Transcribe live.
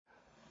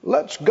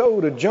Let's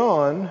go to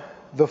John,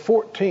 the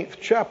 14th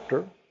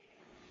chapter.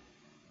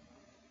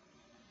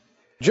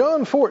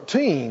 John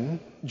 14,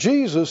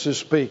 Jesus is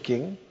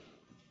speaking,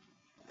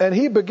 and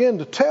he began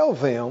to tell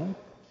them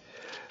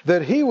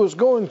that he was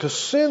going to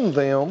send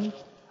them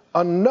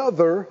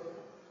another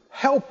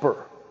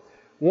helper,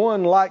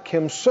 one like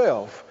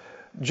himself.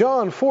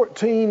 John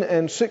 14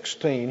 and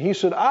 16, he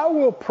said, I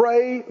will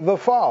pray the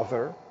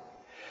Father,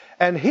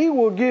 and he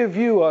will give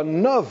you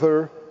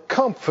another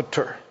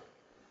comforter,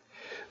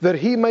 that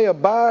he may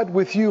abide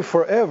with you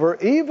forever,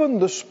 even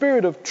the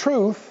Spirit of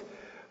truth,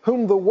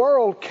 whom the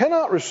world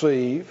cannot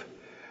receive,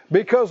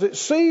 because it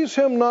sees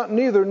him not,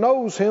 neither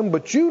knows him,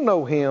 but you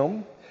know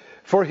him,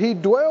 for he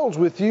dwells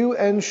with you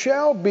and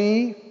shall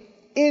be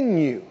in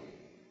you.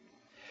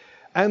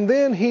 And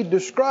then he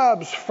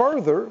describes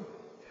further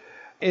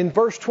in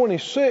verse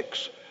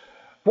 26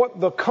 what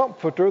the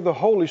Comforter, the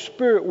Holy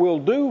Spirit, will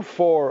do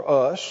for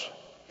us.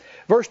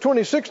 Verse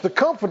 26, the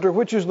Comforter,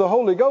 which is the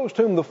Holy Ghost,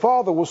 whom the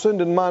Father will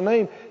send in my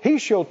name, he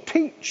shall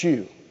teach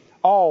you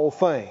all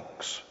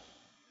things.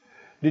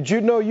 Did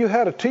you know you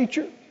had a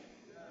teacher?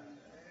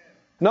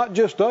 Not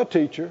just a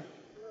teacher,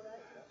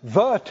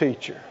 the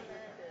teacher.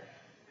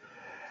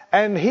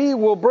 And he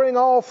will bring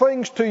all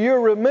things to your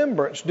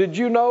remembrance. Did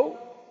you know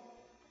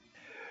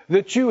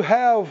that you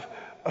have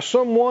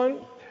someone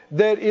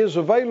that is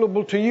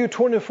available to you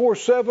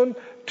 24/7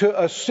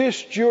 to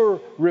assist your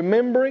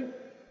remembering?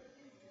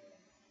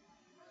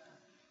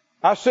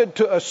 I said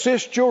to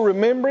assist your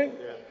remembering,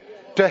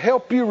 to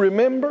help you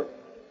remember.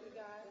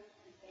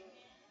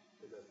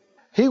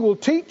 He will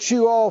teach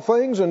you all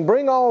things and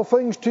bring all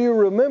things to your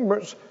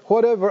remembrance,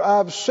 whatever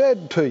I've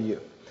said to you.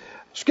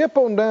 Skip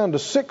on down to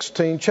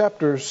 16,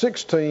 chapter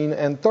 16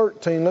 and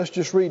 13. Let's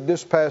just read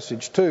this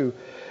passage too.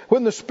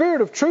 When the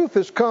Spirit of truth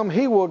has come,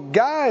 he will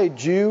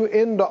guide you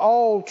into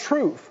all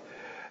truth.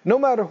 No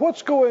matter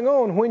what's going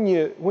on,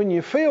 when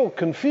you feel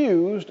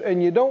confused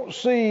and you don't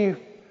see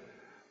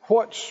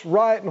what's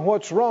right and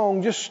what's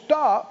wrong, just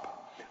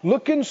stop,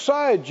 look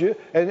inside you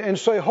and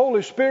say,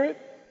 Holy Spirit,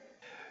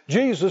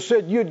 Jesus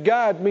said you'd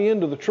guide me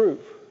into the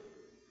truth.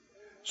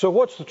 So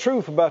what's the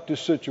truth about this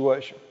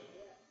situation?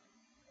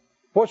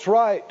 What's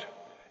right?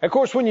 Of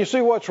course, when you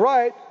see what's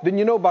right, then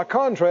you know by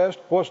contrast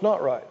what's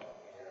not right.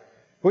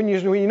 When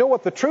you know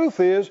what the truth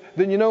is,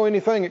 then you know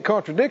anything that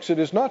contradicts it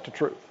is not the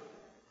truth.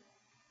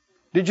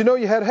 Did you know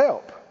you had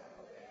help?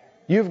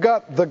 You've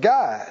got the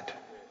guide.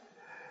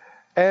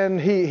 And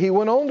he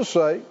went on to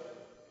say,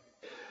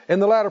 in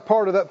the latter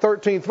part of that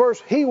 13th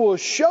verse, he will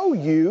show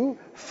you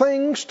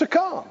things to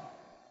come.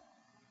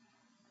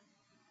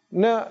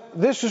 Now,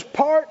 this is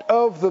part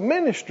of the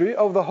ministry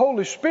of the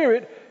Holy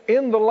Spirit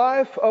in the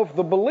life of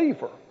the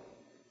believer.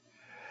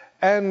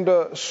 And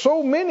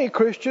so many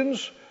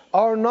Christians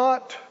are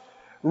not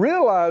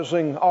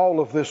realizing all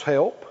of this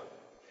help,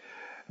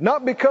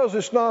 not because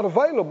it's not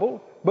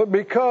available, but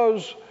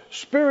because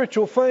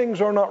spiritual things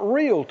are not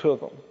real to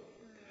them.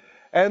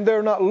 And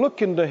they're not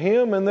looking to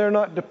him, and they're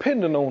not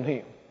dependent on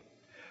him.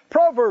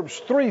 Proverbs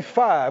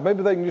 3:5,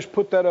 maybe they can just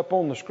put that up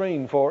on the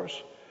screen for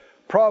us.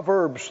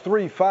 Proverbs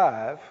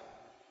 3:5.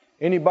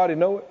 Anybody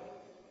know it?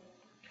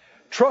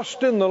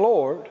 Trust in the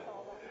Lord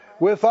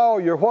with all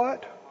your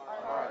what?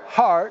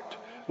 Heart.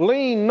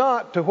 Lean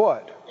not to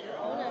what?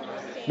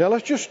 Now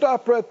let's just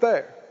stop right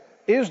there.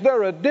 Is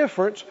there a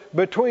difference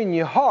between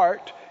your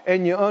heart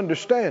and your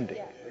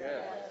understanding?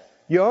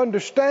 Your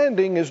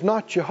understanding is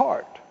not your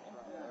heart.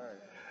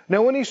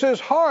 Now when he says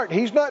heart,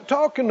 he's not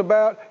talking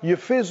about your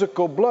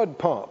physical blood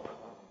pump.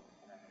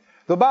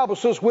 The Bible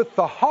says with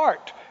the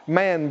heart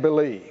man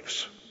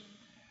believes.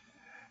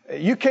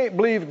 You can't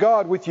believe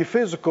God with your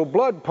physical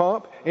blood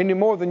pump any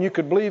more than you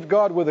could believe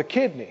God with a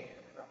kidney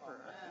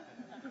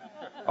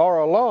or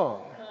a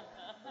lung.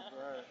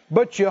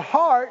 But your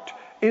heart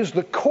is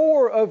the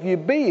core of your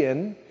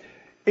being.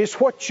 It's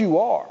what you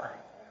are,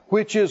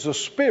 which is a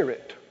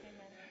spirit.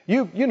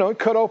 You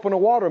cut open a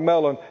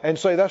watermelon and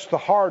say that's the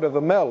heart of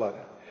the melon.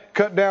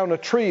 Cut down a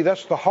tree,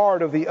 that's the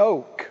heart of the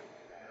oak.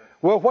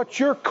 Well, what's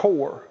your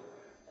core?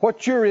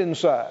 What's your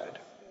inside?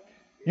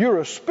 You're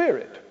a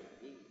spirit.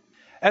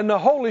 And the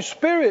Holy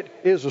Spirit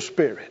is a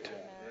spirit.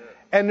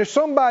 And there's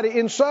somebody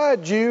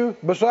inside you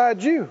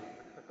besides you.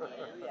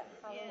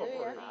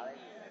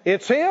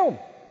 It's him.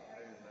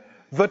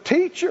 The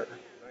teacher.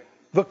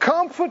 The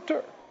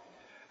comforter.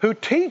 Who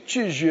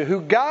teaches you,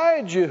 who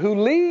guides you, who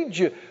leads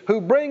you,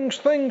 who brings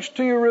things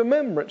to your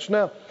remembrance.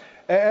 Now,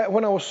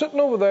 when I was sitting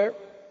over there,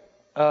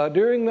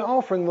 during the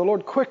offering, the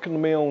Lord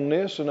quickened me on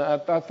this, and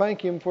I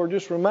thank him for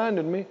just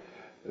reminding me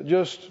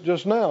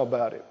just now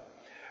about it.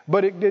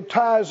 But it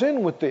ties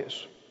in with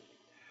this.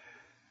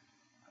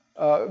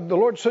 The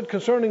Lord said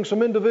concerning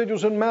some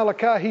individuals in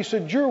Malachi, he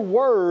said, your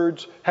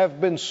words have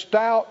been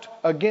stout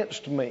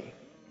against me.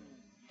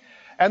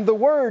 And the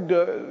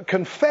word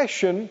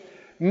confession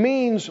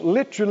means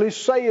literally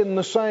saying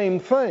the same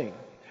thing.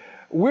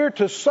 We're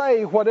to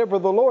say whatever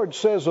the Lord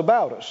says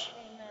about us.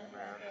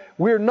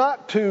 We're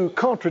not to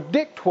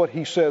contradict what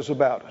he says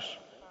about us.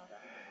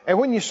 And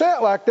when you say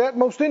it like that,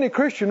 most any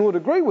Christian would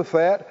agree with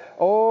that.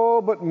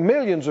 Oh, but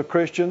millions of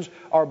Christians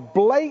are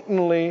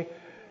blatantly,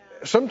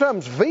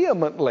 sometimes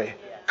vehemently,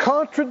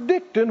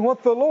 contradicting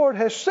what the Lord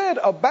has said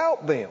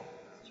about them.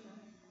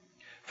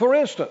 For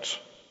instance,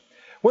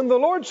 when the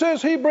Lord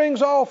says He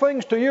brings all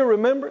things to your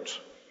remembrance,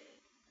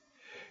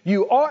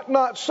 you ought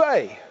not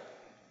say,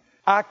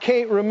 I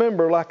can't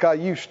remember like I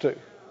used to.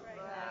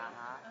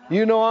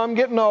 You know I'm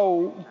getting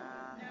old.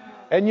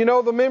 And you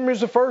know the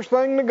memory's the first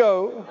thing to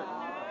go.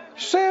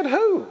 Said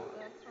who?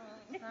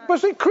 But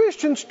see,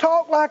 Christians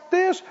talk like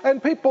this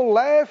and people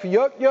laugh,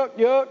 yuck, yuck,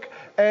 yuck,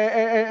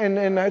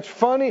 and it's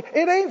funny.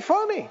 It ain't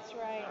funny.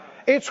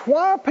 It's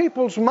why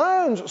people's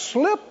minds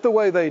slip the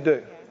way they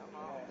do.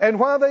 And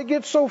why they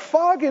get so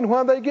foggy and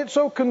why they get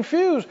so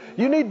confused.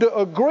 You need to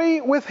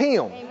agree with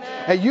Him.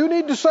 Amen. And you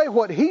need to say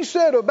what He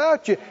said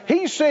about you.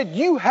 He said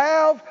you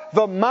have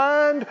the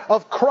mind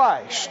of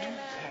Christ. Amen.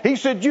 He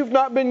said you've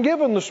not been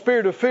given the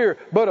spirit of fear,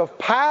 but of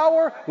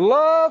power,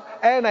 love,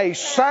 and a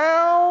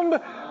sound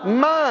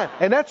mind.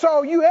 And that's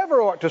all you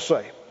ever ought to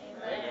say.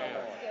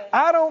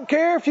 I don't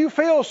care if you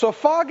feel so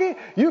foggy,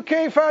 you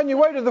can't find your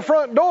way to the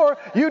front door.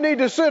 You need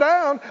to sit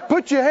down,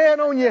 put your hand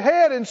on your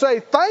head and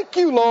say, thank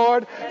you,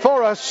 Lord,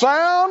 for a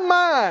sound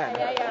mind.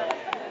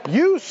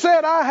 You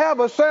said I have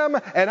a sound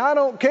mind, and I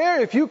don't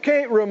care if you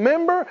can't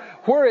remember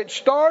where it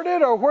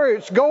started or where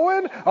it's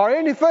going or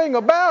anything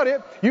about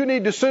it. You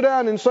need to sit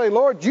down and say,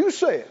 Lord, you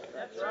said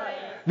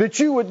that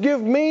you would give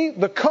me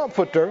the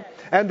Comforter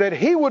and that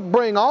He would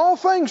bring all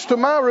things to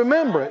my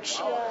remembrance.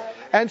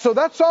 And so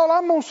that's all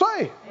I'm going to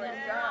say.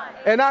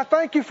 And I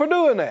thank you for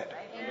doing that.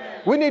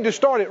 Amen. We need to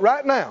start it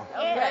right now.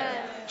 Amen.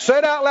 Say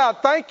it out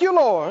loud. Thank you,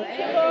 Lord,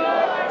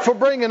 for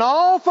bringing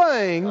all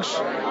things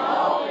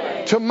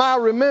to my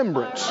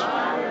remembrance.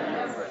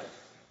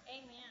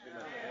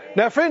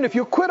 Now, friend, if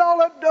you quit all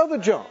that other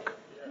junk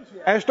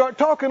and start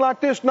talking like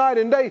this night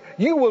and day,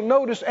 you will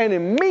notice an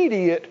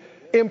immediate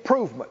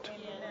improvement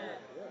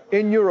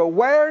in your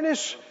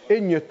awareness,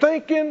 in your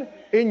thinking,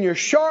 in your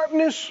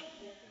sharpness.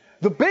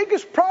 The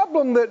biggest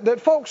problem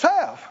that folks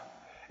have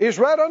is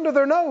right under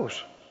their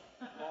nose.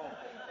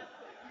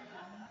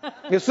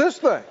 It's this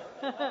thing.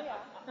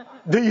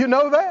 Do you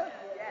know that?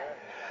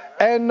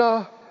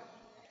 And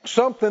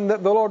something that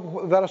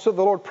I said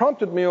the Lord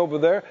prompted me over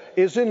there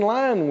is in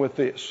line with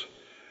this.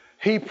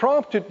 He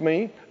prompted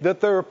me that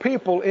there are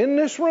people in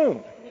this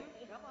room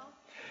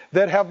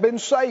that have been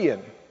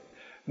saying,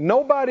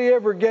 nobody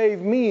ever gave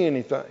me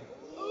anything.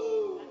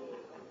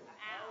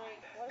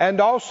 And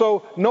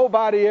also,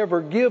 nobody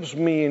ever gives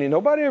me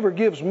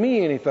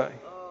anything.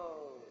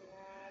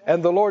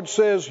 And the Lord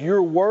says,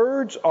 your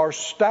words are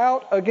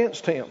stout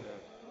against Him.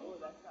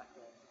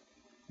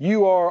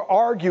 You are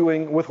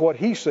arguing with what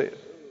He said.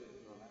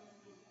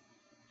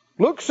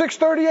 Luke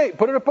 6:38,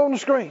 put it up on the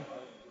screen.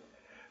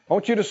 I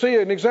want you to see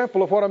an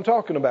example of what I'm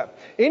talking about.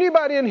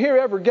 Anybody in here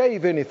ever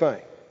gave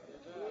anything?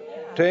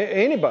 To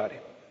anybody?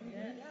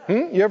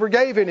 You ever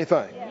gave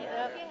anything?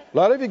 A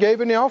lot of you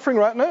gave in the offering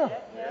right now.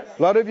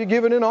 A lot of you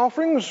given in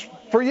offerings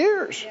for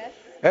years.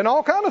 And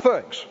all kind of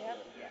things.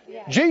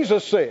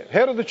 Jesus said,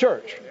 head of the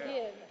church,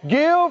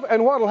 give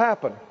and what will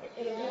happen?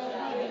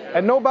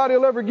 And nobody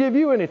will ever give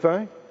you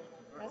anything.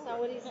 That's not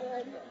what He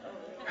said.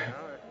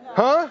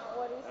 Huh?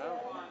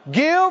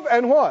 Give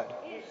and what?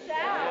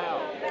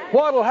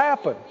 What will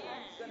happen?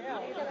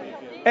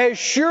 As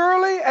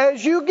surely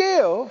as you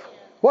give,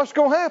 what's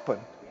going to happen?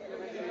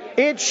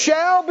 It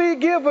shall be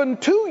given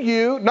to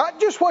you, not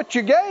just what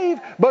you gave,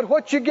 but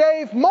what you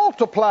gave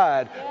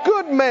multiplied.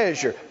 Good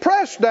measure,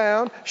 pressed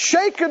down,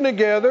 shaken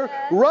together,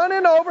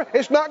 running over.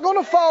 It's not going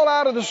to fall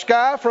out of the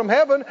sky from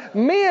heaven.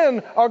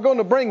 Men are going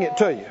to bring it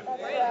to you.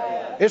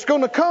 It's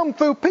going to come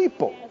through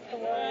people.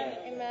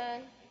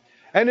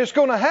 And it's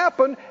going to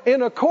happen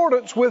in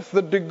accordance with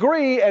the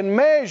degree and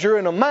measure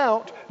and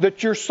amount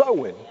that you're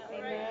sowing.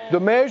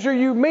 The measure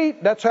you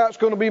meet, that's how it's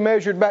going to be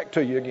measured back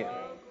to you again.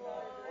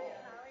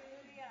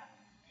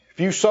 If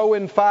you sow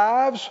in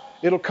fives,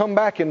 it'll come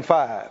back in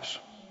fives.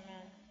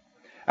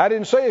 I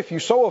didn't say if you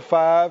sow a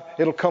 5,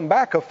 it'll come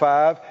back a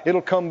 5.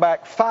 It'll come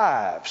back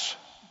fives.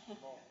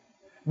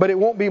 But it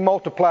won't be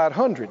multiplied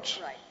hundreds.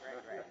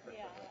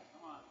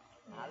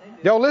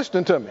 Y'all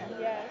listening to me?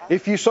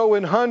 If you sow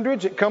in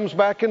hundreds, it comes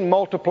back in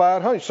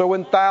multiplied hundreds. So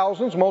in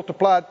thousands,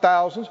 multiplied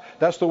thousands.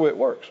 That's the way it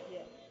works.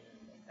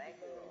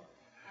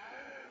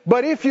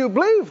 But if you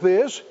believe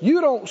this, you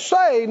don't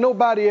say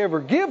nobody ever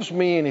gives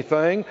me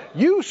anything.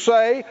 You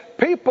say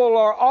people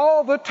are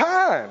all the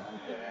time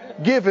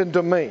giving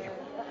to me.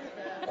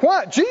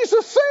 Why?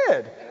 Jesus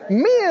said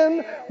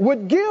men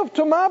would give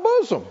to my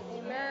bosom.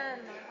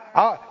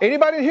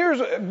 Anybody here's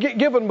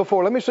given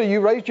before? Let me see. You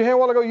raised your hand a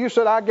while ago. You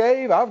said, I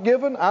gave, I've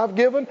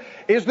given.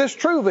 Is this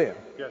true then?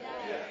 Yes.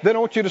 Then I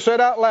want you to say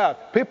it out loud.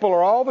 People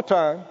are all the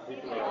time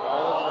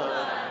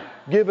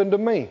giving to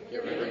me.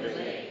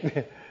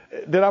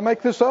 Did I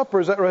make this up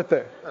or is that right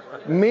there?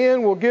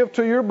 Men will give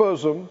to your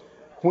bosom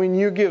when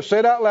you give. Say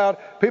it out loud.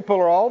 People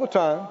are all the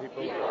time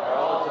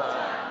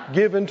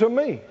giving to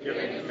me.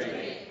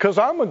 Because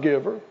I'm a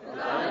giver.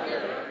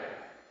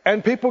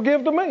 And people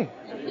give to me.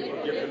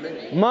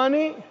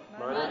 Money,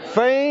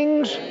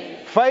 things,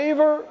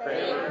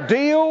 favor,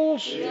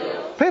 deals.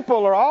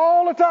 People are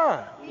all the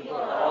time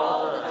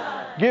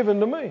giving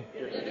to me.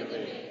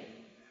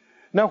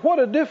 Now, what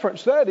a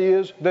difference that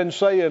is than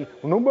saying,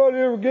 well, nobody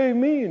ever gave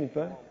me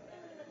anything.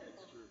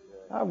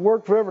 I've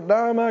worked for every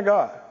dime I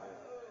got.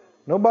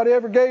 Nobody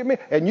ever gave me.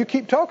 And you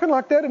keep talking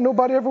like that and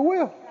nobody ever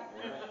will.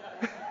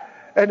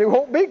 And it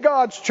won't be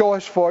God's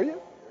choice for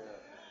you.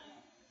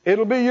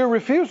 It'll be your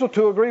refusal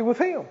to agree with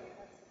Him.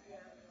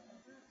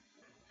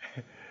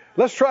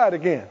 Let's try it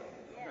again.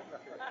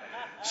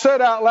 Say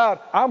it out loud,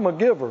 I'm a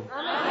giver.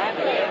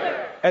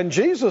 And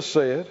Jesus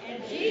said,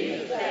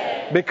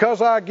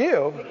 because I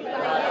give,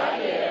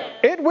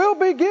 it will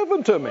be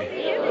given to me.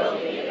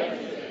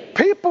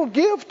 People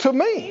give to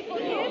me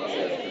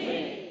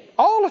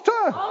all the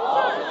time.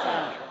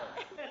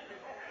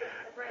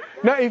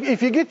 Now,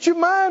 if you get your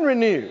mind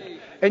renewed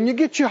and you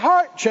get your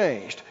heart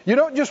changed, you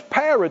don't just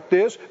parrot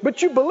this,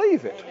 but you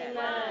believe it.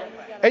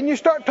 And you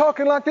start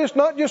talking like this,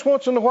 not just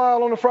once in a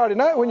while on a Friday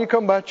night when you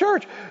come by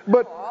church,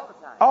 but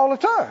all the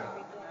time.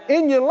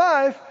 In your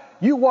life,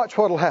 you watch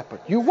what'll happen.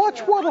 You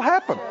watch what'll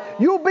happen.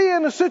 You'll be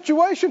in a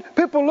situation,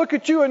 people look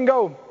at you and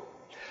go,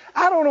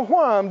 I don't know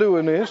why I'm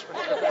doing this.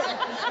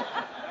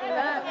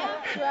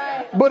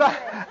 But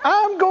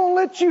I'm going to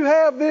let you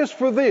have this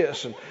for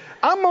this. And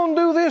I'm going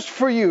to do this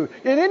for you.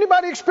 And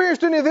anybody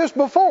experienced any of this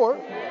before?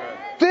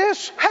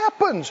 This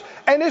happens.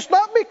 And it's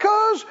not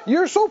because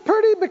you're so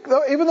pretty,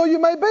 even though you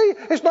may be.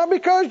 It's not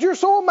because you're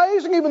so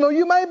amazing, even though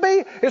you may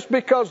be. It's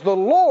because the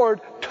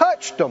Lord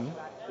touched them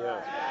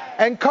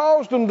and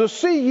caused them to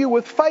see you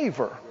with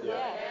favor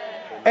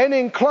and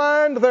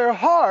inclined their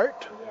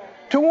heart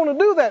to want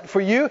to do that for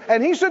you.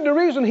 And He said the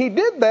reason He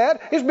did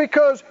that is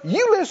because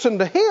you listened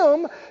to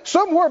Him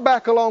somewhere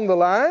back along the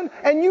line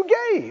and you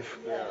gave.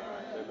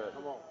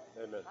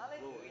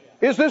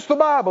 Is this the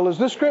Bible? Is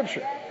this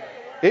Scripture?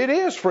 It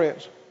is,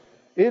 friends.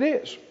 It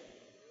is.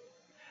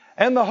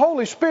 And the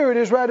Holy Spirit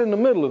is right in the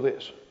middle of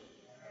this.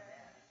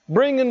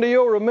 Bringing to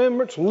your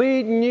remembrance,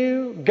 leading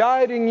you,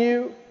 guiding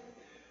you.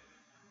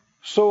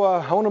 So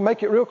I want to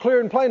make it real clear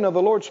and plain. Now,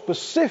 the Lord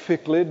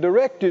specifically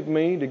directed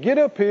me to get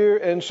up here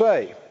and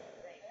say,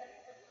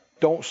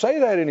 don't say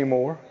that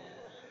anymore.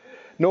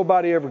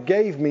 Nobody ever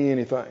gave me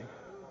anything.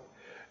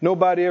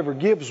 Nobody ever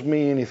gives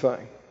me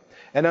anything.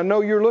 And I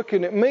know you're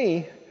looking at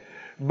me,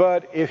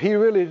 but if He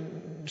really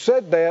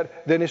said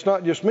that, then it's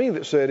not just me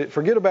that said it.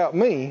 Forget about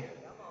me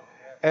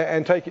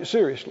and take it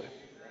seriously.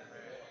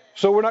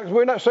 So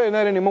we're not saying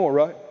that anymore,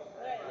 right?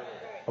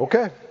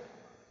 Okay.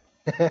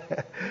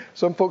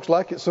 Some folks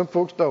like it, some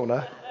folks don't.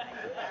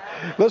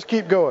 Let's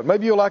keep going.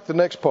 Maybe you'll like the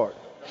next part.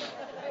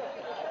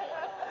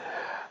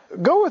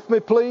 Go with me,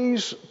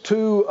 please,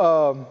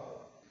 to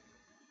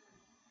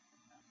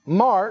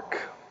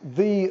Mark,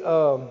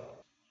 the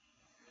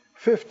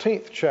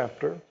 15th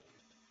chapter.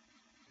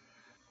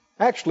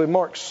 Actually,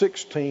 Mark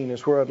 16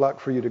 is where I'd like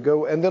for you to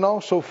go. And then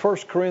also 1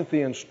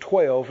 Corinthians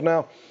 12.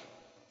 Now,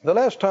 the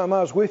last time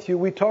I was with you,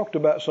 we talked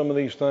about some of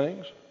these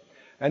things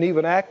and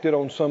even acted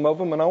on some of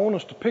them. And I want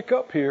us to pick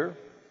up here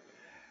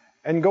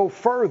and go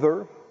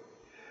further.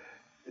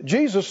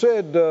 Jesus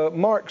said,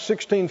 Mark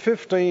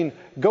 16:15,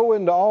 go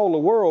into all the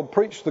world,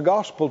 preach the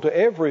gospel to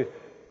every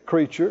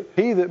creature.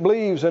 He that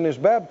believes and is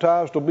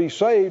baptized will be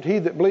saved. He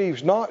that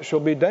believes not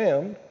shall be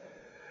damned.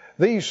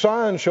 These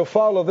signs shall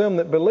follow them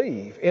that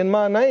believe. In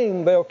my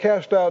name they'll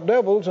cast out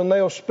devils and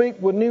they'll speak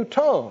with new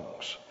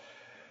tongues.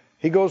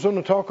 He goes on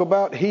to talk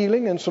about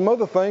healing and some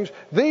other things.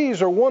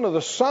 These are one of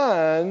the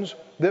signs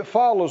that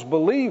follows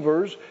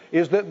believers,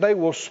 is that they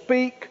will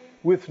speak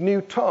with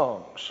new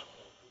tongues.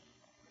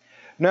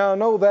 Now I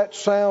know that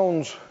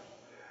sounds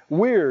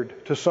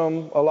weird to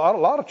some. A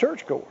lot of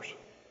churchgoers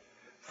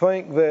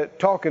think that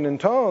talking in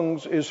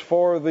tongues is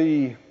for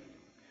the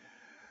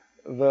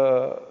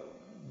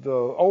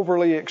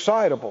overly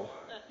excitable,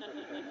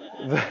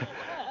 the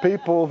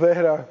people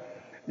that are,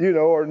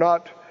 are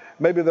not,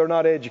 maybe they're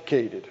not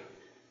educated,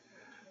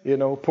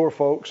 poor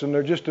folks, and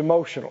they're just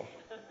emotional.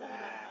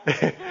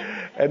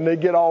 And they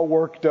get all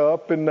worked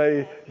up and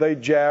they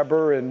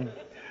jabber and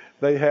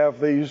they have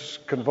these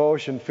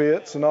convulsion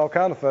fits and all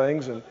kind of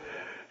things, and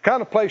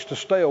kind of place to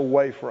stay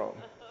away from.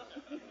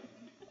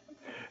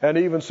 And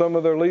even some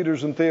of their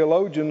leaders and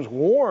theologians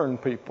warn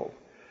people,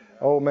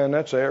 oh man,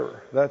 that's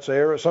error. That's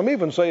error. Some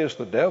even say it's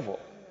the devil.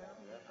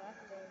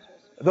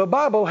 The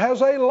Bible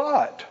has a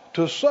lot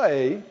to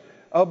say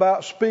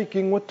about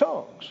speaking with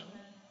tongues.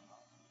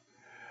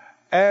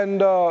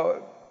 And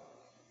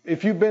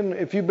if you've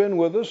been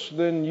with us,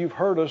 then you've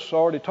heard us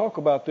already talk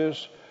about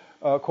this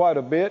quite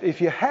a bit. If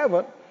you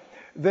haven't,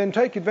 then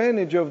take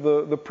advantage of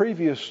the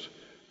previous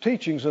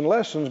teachings and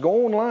lessons.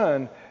 Go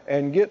online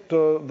and get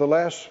the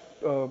last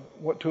 2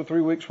 or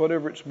 3 weeks,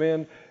 whatever it's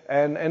been.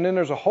 And then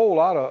there's a whole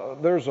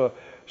lot there's a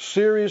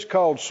series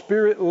called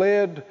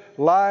Spirit-Led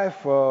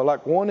Life,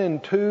 like 1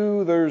 and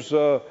 2. There's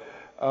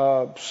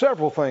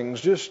several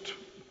things,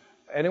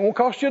 and it won't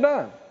cost you a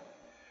dime.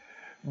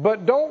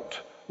 But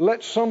don't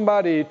let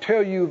somebody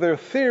tell you their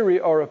theory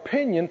or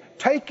opinion,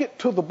 take it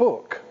to the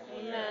book.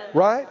 Amen.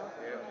 Right?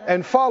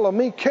 And follow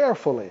me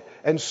carefully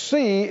and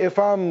see if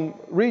I'm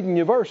reading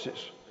your verses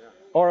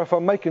or if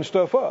I'm making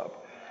stuff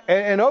up.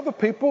 And other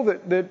people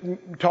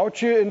that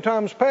taught you in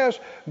times past,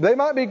 they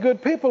might be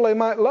good people, they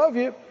might love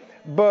you,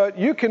 but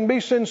you can be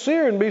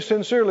sincere and be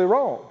sincerely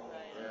wrong.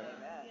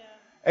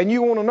 And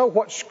you want to know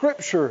what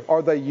scripture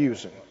are they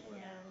using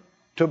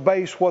to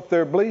base what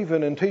they're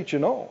believing and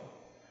teaching on.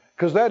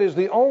 Because that is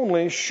the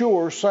only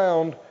sure,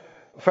 sound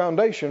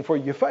foundation for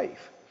your faith.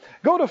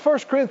 Go to 1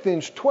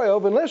 Corinthians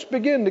 12 and let's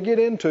begin to get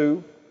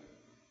into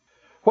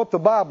what the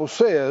Bible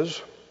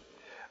says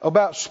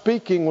about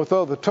speaking with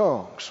other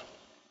tongues.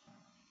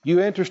 You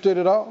interested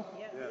at all?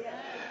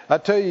 I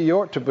tell you, you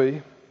ought to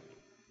be.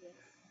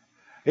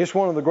 It's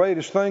one of the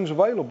greatest things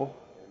available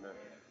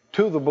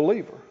to the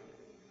believer,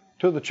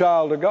 to the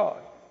child of God.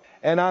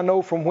 And I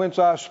know from whence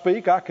I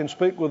speak, I can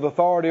speak with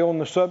authority on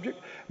the subject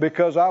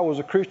because I was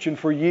a Christian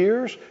for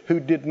years who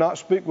did not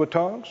speak with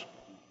tongues.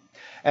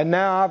 And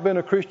now I've been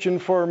a Christian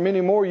for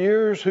many more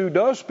years who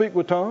does speak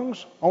with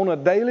tongues on a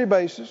daily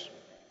basis.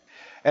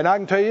 And I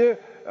can tell you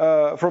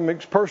from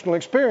personal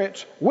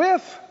experience,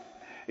 with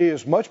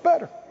is much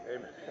better.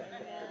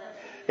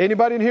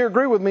 Anybody in here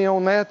agree with me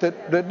on that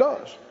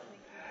does?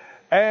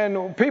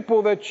 And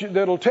people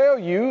that'll tell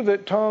you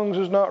that tongues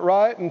is not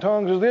right and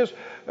tongues is this,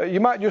 you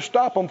might just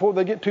stop them before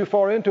they get too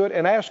far into it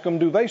and ask them,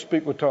 do they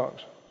speak with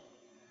tongues?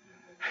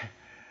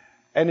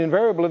 And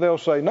invariably they'll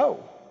say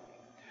no.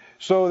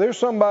 So there's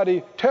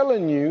somebody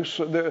telling you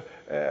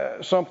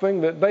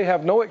something that they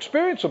have no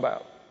experience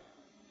about.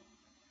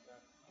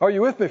 Are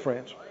you with me,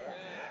 friends?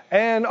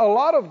 And a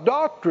lot of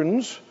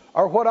doctrines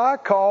are what I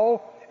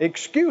call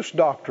excuse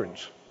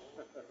doctrines.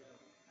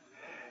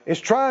 It's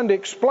trying to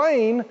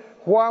explain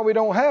why we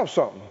don't have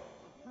something.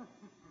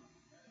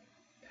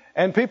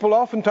 And people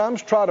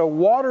oftentimes try to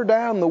water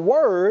down the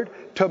word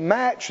to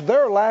match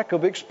their lack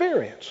of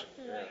experience.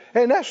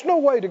 And that's no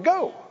way to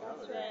go.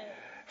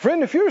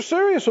 Friend, if you're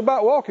serious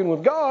about walking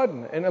with God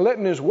and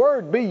letting His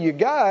Word be your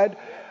guide,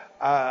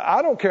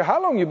 I don't care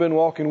how long you've been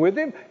walking with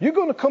Him, you're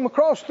going to come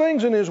across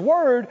things in His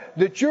Word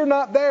that you're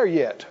not there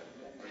yet.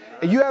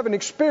 And you haven't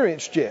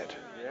experienced yet.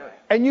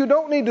 And you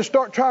don't need to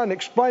start trying to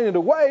explain it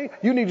away.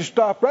 You need to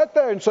stop right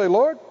there and say,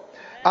 Lord,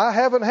 I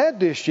haven't had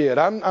this yet.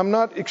 I'm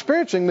not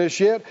experiencing this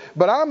yet,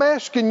 but I'm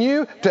asking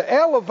you to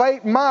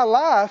elevate my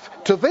life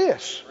to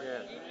this.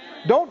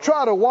 Don't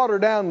try to water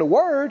down the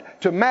word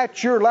to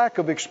match your lack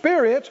of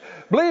experience.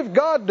 Believe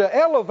God to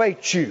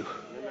elevate you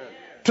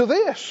to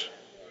this.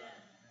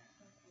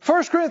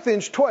 1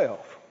 Corinthians 12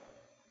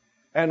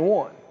 and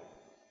 1.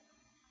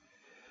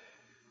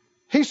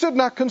 He said,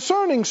 now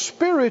concerning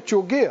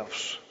spiritual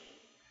gifts.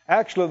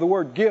 Actually, the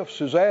word gifts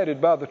is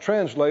added by the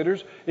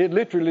translators. It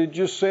literally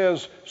just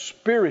says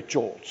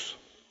spirituals.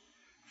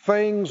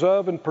 Things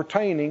of and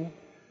pertaining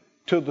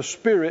to the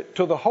Spirit,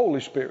 to the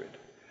Holy Spirit.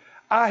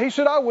 He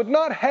said, I would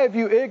not have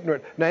you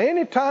ignorant. Now,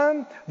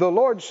 anytime the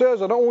Lord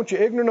says, I don't want you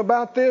ignorant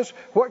about this,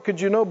 what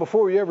could you know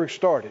before you ever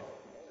started?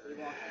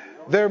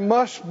 There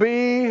must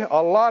be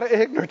a lot of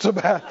ignorance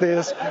about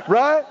this,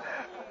 right?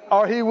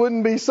 Or He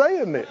wouldn't be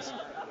saying this.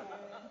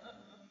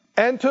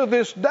 And to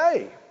this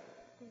day,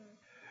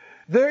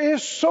 there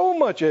is so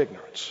much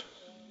ignorance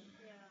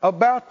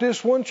about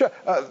this one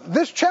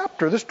this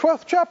chapter, this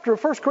 12th chapter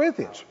of 1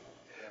 Corinthians.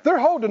 There are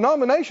whole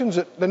denominations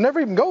that never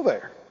even go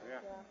there.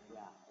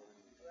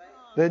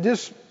 They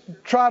just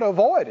try to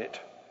avoid it.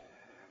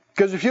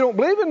 Because if you don't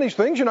believe in these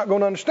things, you're not going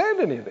to understand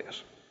any of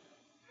this.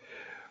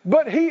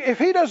 But if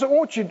He doesn't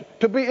want you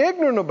to be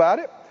ignorant about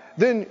it,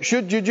 then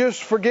should you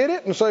just forget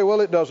it and say,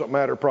 well, it doesn't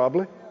matter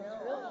probably?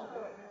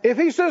 If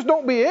He says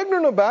don't be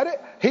ignorant about it,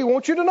 He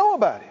wants you to know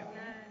about it.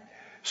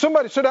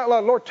 Somebody said out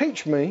loud, Lord,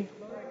 teach me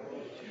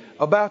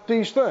about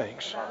these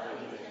things.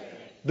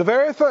 The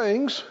very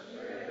things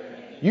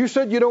you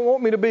said you don't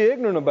want me to be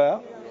ignorant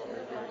about,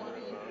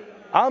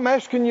 I'm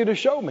asking you to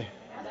show me.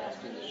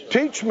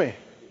 Teach me.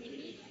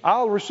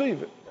 I'll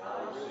receive it.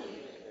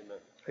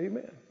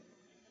 Amen.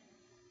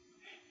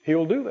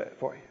 He'll do that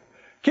for you.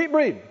 Keep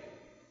reading.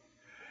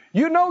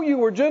 You know you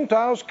were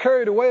Gentiles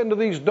carried away into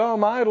these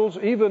dumb idols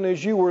even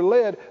as you were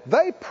led.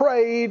 They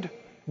prayed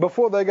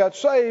before they got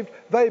saved.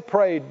 They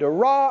prayed to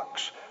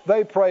rocks.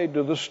 They prayed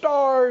to the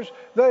stars.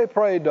 They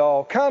prayed to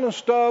all kind of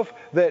stuff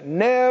that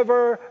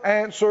never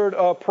answered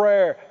a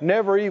prayer,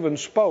 never even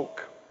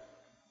spoke.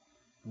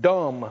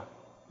 Dumb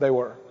they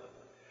were.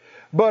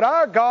 But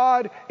our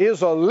God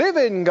is a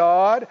living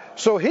God,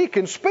 so He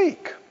can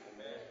speak.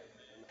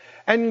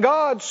 And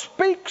God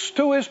speaks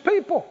to His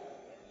people.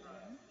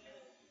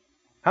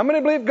 How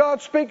many believe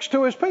God speaks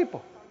to His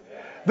people?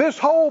 This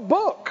whole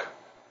book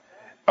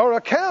are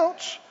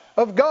accounts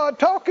of God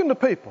talking to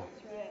people.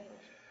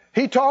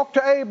 He talked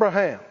to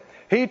Abraham.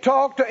 He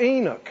talked to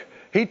Enoch.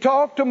 He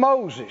talked to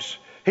Moses.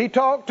 He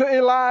talked to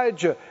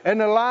Elijah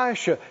and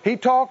Elisha. He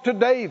talked to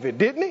David,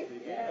 didn't He?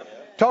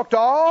 Talked to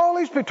all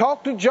these people.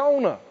 Talked to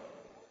Jonah.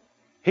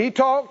 He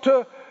talked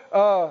to,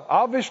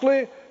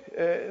 obviously,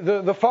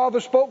 The Father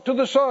spoke to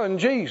the Son,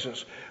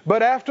 Jesus.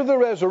 But after the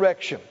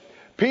resurrection,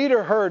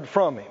 Peter heard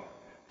from him.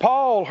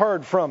 Paul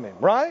heard from him,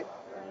 right?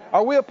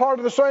 Are we a part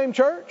of the same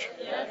church?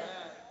 Yes.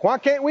 Why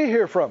can't we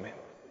hear from him?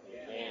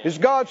 Is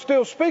God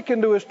still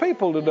speaking to his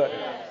people today?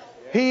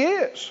 He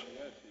is.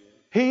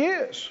 He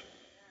is.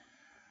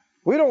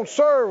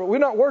 We're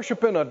not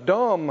worshiping a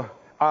dumb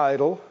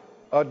idol,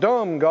 a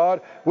dumb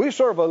God. We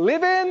serve a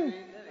living,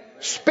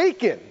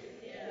 speaking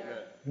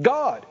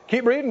God.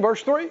 Keep reading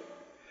verse 3.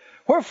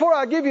 Wherefore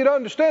I give you to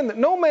understand that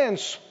no man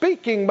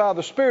speaking by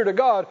the Spirit of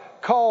God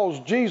calls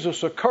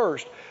Jesus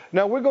accursed.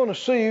 Now we're going to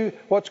see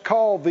what's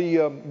called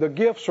the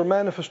gifts or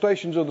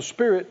manifestations of the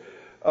Spirit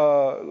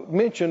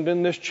mentioned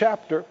in this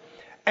chapter.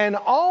 And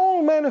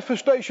all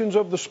manifestations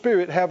of the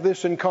Spirit have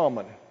this in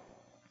common.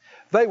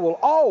 They will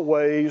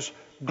always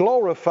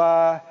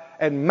glorify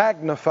and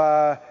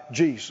magnify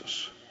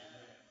Jesus.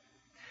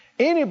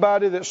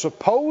 Anybody that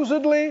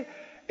supposedly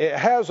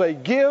has a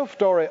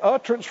gift or an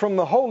utterance from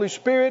the Holy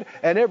Spirit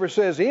and ever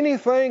says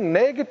anything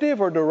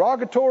negative or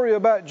derogatory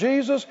about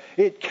Jesus,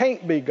 it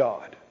can't be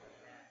God.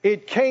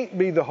 It can't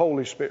be the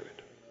Holy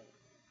Spirit.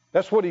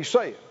 That's what he's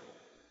saying.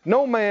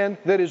 No man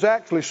that is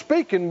actually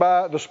speaking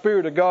by the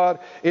Spirit of God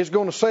is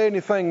going to say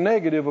anything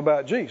negative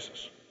about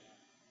Jesus.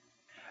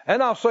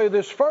 And I'll say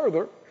this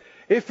further.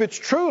 If it's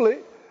truly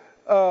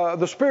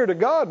the Spirit of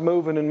God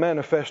moving and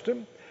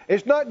manifesting,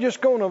 it's not just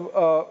going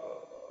to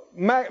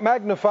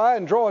magnify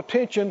and draw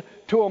attention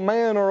to a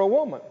man or a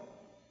woman,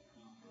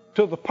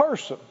 to the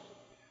person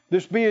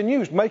that's being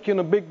used, making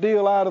a big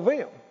deal out of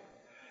them.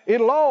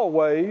 It'll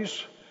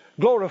always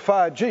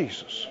glorify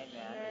Jesus.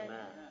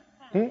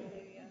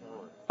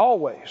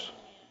 Always.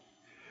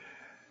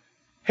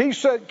 He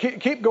said,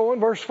 keep going,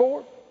 verse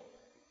 4.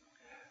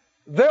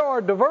 There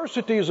are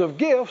diversities of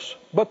gifts,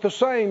 but the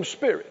same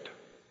Spirit.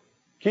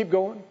 Keep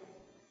going.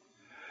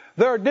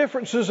 There are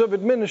differences of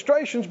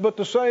administrations, but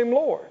the same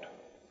Lord.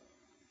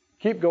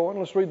 Keep going.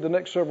 Let's read the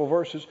next several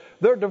verses.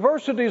 There are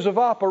diversities of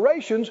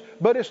operations,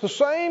 but it's the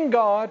same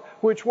God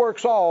which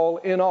works all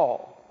in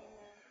all.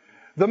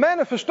 The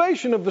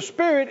manifestation of the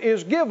Spirit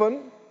is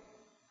given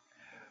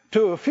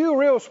to a few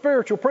real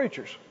spiritual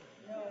preachers.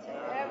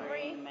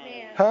 Every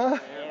man. Huh?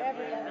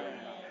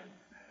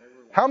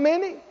 How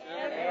many?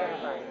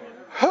 Everybody.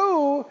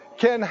 Who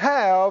can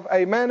have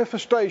a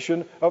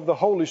manifestation of the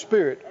Holy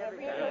Spirit?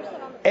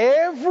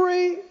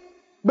 Every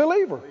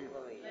believer.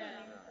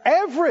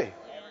 Every.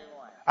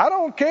 I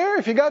don't care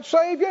if you got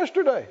saved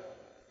yesterday.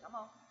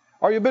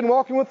 Or you've been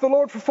walking with the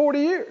Lord for 40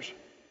 years.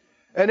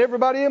 And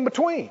everybody in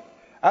between.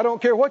 I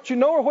don't care what you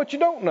know or what you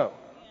don't know.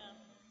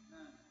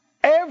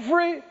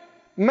 Every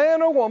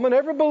man or woman,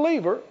 every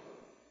believer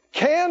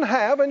can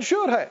have and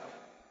should have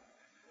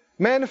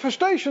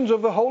manifestations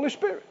of the Holy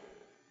Spirit.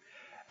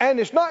 And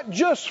it's not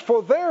just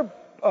for their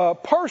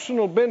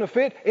personal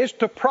benefit, it's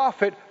to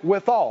profit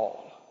withal.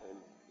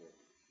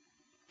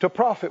 To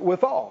profit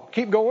withal.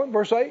 Keep going,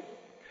 verse 8.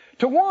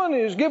 To one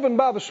is given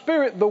by the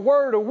Spirit the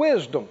word of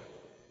wisdom.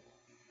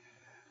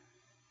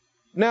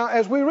 Now,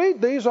 as we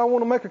read these, I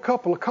want to make a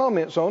couple of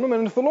comments on them.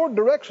 And if the Lord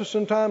directs us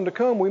in time to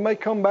come, we may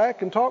come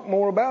back and talk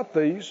more about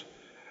these.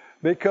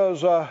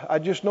 Because I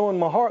just know in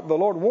my heart the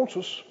Lord wants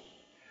us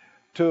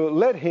to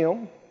let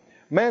Him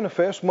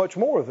manifest much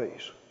more of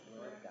these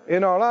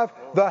in our life.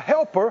 The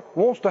Helper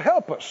wants to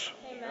help us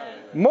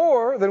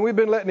more than we've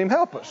been letting Him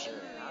help us.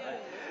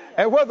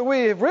 And whether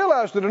we have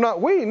realized it or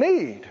not, we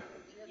need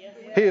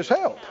His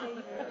help.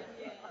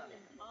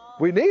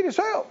 We need His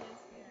help.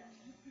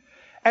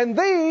 And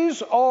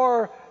these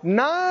are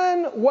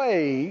 9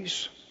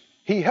 ways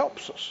He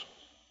helps us.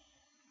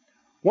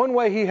 One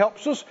way He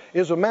helps us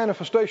is a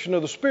manifestation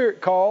of the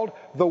Spirit called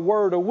the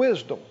word of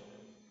wisdom.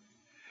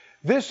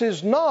 This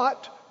is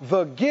not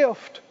the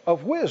gift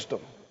of wisdom,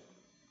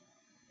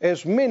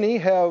 as many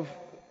have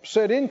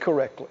said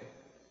incorrectly.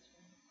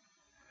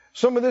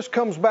 Some of this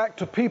comes back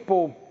to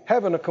people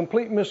having a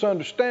complete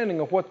misunderstanding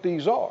of what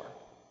these are.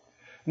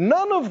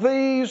 None of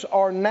these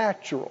are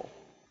natural.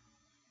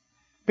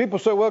 People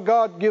say, well,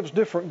 God gives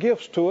different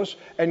gifts to us,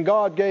 and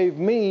God gave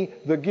me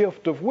the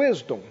gift of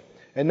wisdom.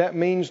 And that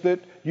means that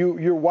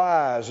you're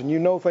wise and you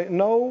know things.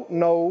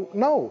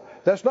 No.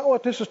 That's not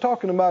what this is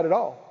talking about at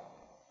all.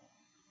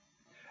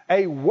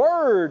 A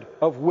word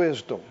of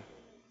wisdom.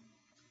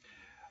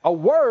 A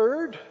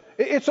word,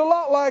 it's a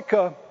lot like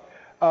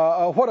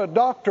what a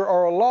doctor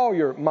or a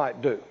lawyer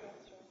might do.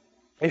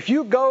 If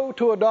you go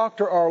to a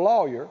doctor or a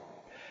lawyer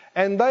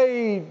and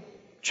they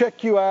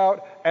check you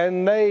out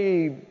and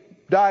they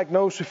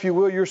diagnose, if you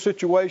will, your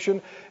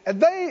situation,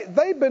 and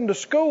they've been to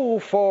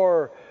school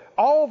for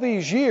all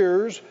these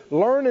years,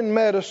 learning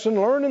medicine,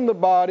 learning the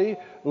body,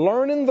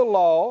 learning the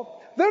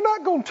law. They're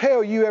not going to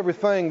tell you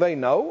everything they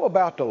know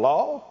about the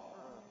law.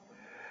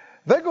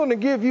 They're going to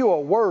give you a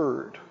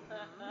word.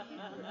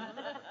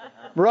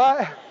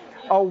 Right?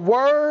 A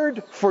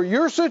word for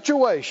your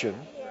situation.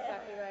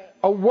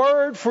 A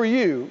word for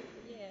you.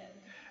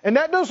 And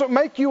that doesn't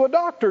make you a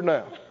doctor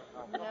now.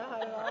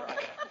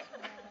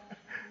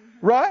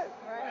 Right?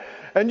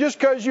 And just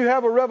because you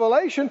have a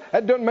revelation,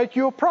 that doesn't make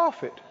you a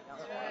prophet.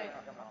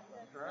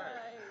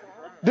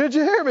 Did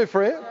you hear me,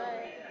 friend?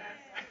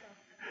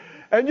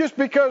 And just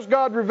because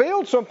God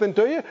revealed something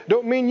to you,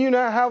 don't mean you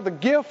now have the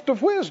gift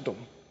of wisdom.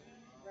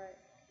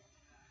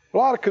 A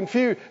lot of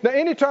confusion. Now,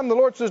 anytime the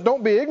Lord says,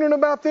 don't be ignorant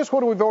about this,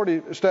 what have we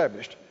already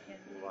established?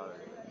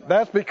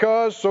 That's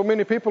because so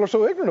many people are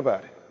so ignorant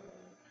about it.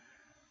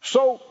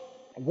 So,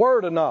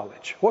 word of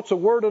knowledge. What's a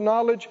word of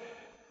knowledge?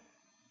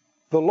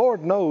 The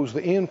Lord knows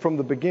the end from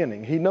the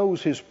beginning. He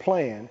knows His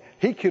plan.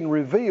 He can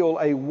reveal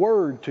a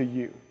word to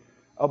you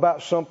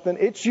about something.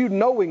 It's you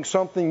knowing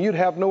something you'd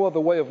have no other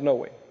way of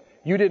knowing.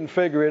 You didn't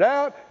figure it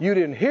out. You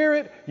didn't hear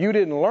it. You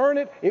didn't learn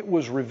it. It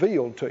was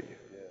revealed to you.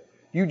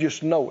 You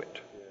just know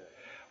it.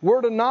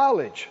 Word of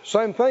knowledge.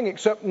 Same thing,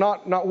 except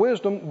not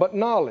wisdom, but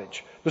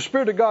knowledge. The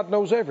Spirit of God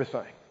knows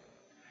everything.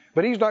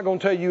 But He's not going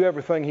to tell you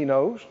everything He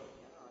knows.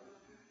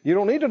 You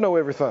don't need to know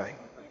everything.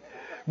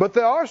 But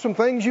there are some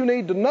things you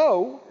need to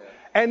know.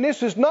 And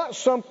this is not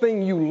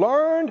something you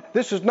learned.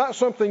 This is not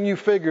something you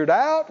figured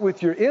out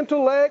with your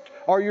intellect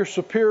or your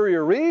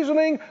superior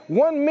reasoning.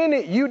 1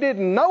 minute you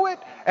didn't know it,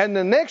 and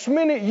the next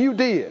minute you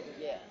did.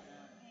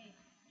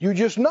 You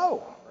just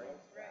know.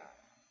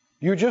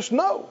 You just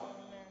know.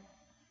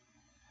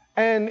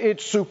 And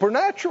it's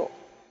supernatural.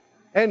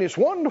 And it's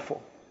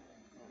wonderful.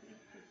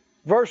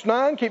 Verse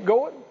 9, keep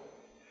going.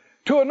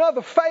 To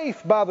another,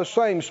 faith by the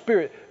same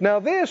Spirit.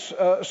 Now this,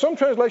 some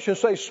translations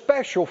say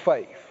special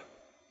faith.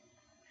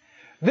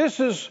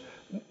 This is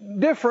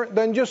different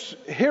than just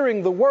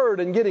hearing the word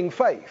and getting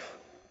faith.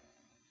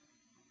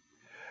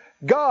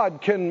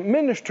 God can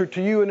minister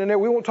to you,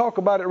 and we won't talk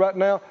about it right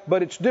now,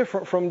 but it's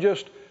different from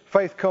just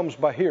faith comes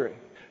by hearing.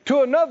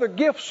 To another,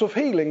 gifts of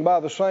healing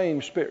by the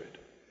same Spirit.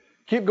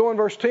 Keep going,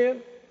 verse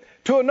 10.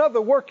 To another,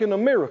 working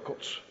of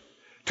miracles.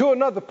 To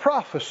another,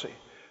 prophecy.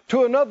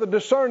 To another,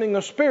 discerning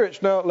of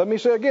spirits. Now, let me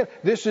say again,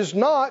 this is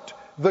not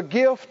the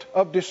gift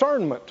of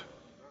discernment.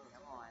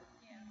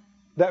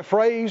 That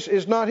phrase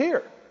is not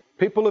here.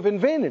 People have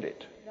invented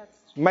it,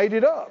 made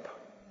it up.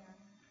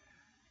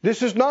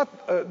 This is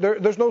not,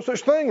 there's no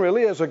such thing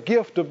really as a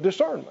gift of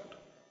discernment.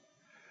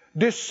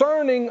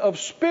 Discerning of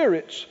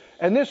spirits,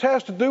 and this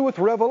has to do with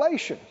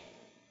revelation.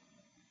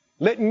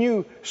 Letting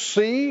you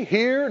see,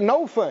 hear,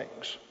 know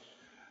things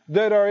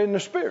that are in the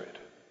Spirit.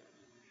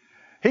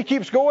 He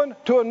keeps going,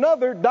 to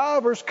another,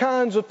 divers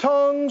kinds of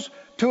tongues,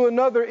 to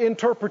another,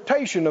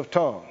 interpretation of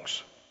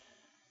tongues.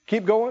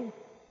 Keep going.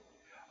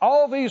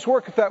 All these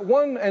worketh that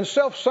one and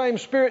self-same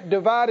Spirit,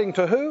 dividing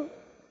to who?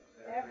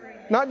 Every.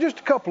 Not just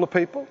a couple of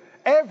people.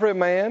 Every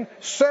man.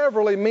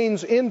 Severally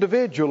means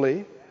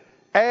individually.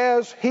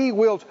 As He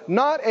wills.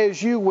 Not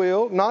as you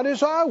will. Not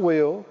as I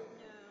will.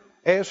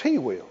 As He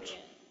wills.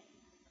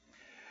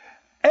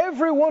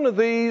 Every one of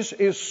these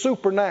is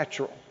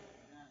supernatural.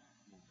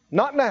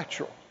 Not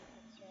natural.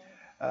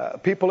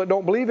 People that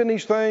don't believe in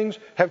these things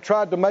have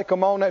tried to make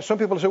them all natural. Some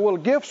people say, well,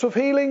 gifts of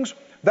healings,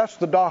 that's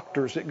the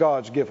doctors that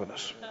God's given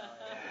us.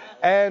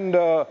 And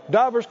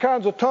divers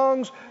kinds of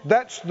tongues,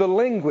 that's the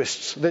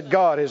linguists that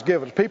God has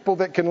given us. People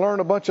that can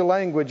learn a bunch of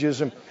languages.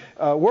 And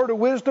word of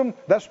wisdom,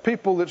 that's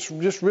people that's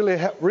just really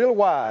real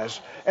wise.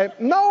 And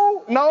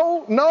no.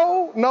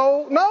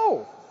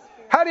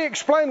 How do you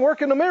explain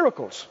working the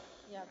miracles?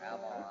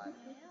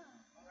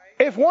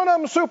 If one of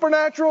them is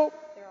supernatural,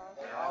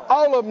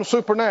 all of them are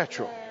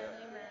supernatural.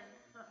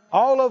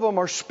 All of them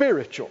are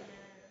spiritual.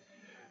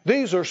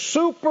 These are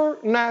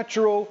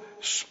supernatural,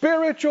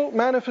 spiritual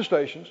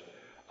manifestations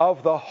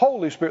of the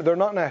Holy Spirit. They're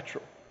not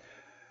natural.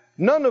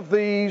 None of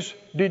these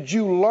did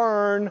you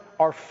learn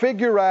or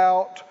figure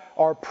out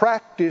or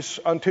practice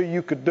until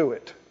you could do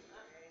it.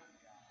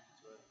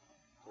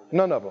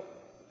 None of them.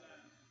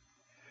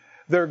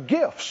 They're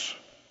gifts,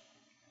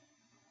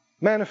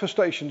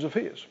 manifestations of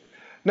His.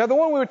 Now the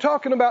one we were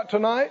talking about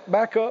tonight,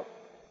 back up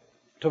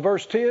to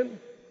verse 10.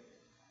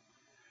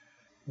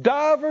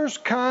 Divers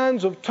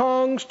kinds of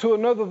tongues, to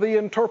another the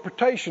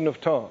interpretation of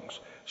tongues.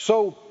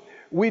 So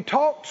we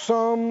talked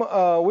some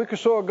a week or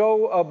so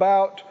ago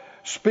about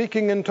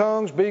speaking in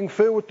tongues, being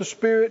filled with the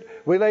Spirit.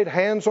 We laid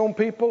hands on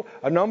people.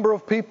 A number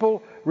of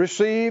people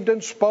received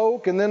and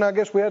spoke. And then I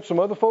guess we had some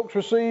other folks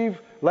receive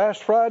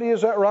last Friday.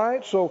 Is that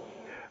right? So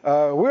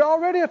we're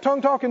already a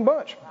tongue-talking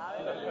bunch.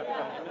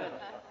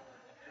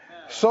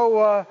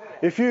 So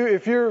if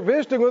you're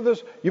visiting with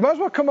us, you might as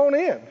well come on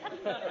in.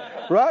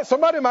 Right?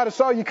 Somebody might have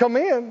saw you come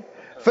in,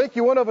 think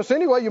you're one of us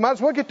anyway. You might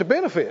as well get the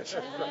benefits.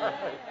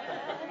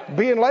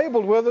 Being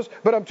labeled with us.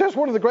 But I'm just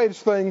one of the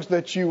greatest things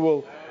that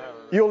you'll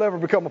ever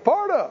become a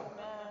part of.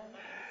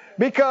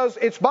 Because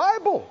it's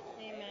Bible.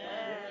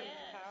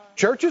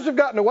 Churches have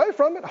gotten away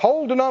from it.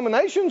 Whole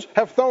denominations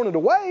have thrown it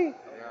away.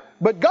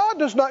 But God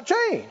does not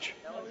change.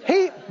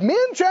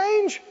 Men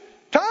change.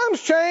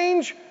 Times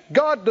change.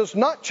 God does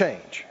not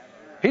change.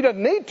 He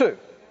doesn't need to.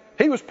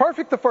 He was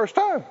perfect the first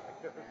time.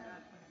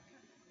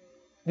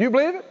 Do you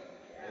believe it?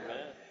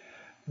 Amen.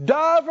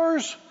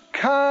 Divers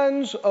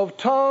kinds of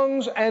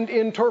tongues and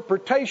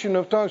interpretation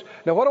of tongues.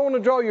 Now what I want to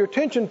draw your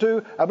attention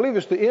to, I believe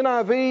it's the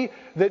NIV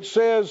that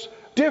says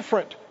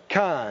different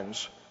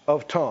kinds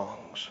of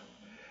tongues.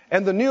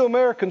 And the New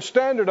American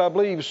Standard, I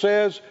believe,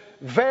 says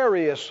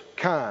various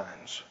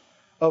kinds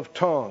of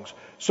tongues.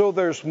 So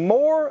there's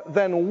more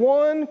than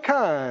one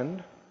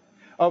kind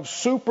of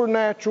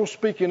supernatural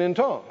speaking in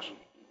tongues.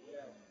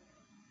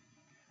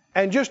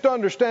 And just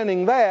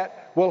understanding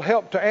that will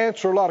help to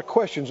answer a lot of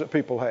questions that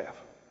people have.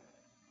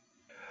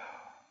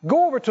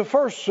 Go over to the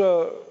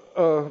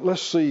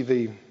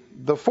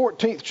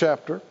 14th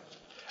chapter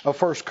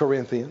of 1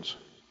 Corinthians.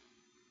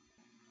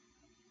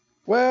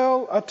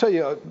 Well, I'll tell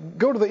you,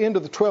 go to the end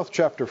of the 12th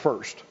chapter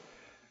first.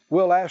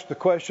 We'll ask the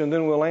question,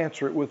 then we'll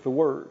answer it with the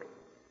word.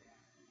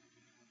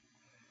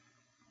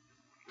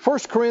 1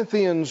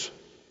 Corinthians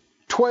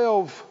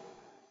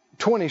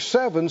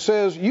 12:27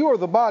 says, "You are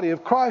the body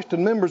of Christ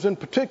and members in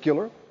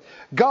particular.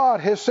 God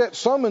has set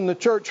some in the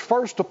church,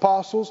 first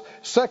apostles,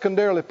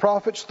 secondarily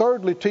prophets,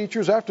 thirdly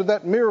teachers, after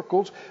that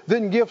miracles,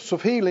 then gifts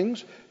of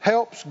healings,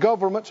 helps,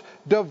 governments,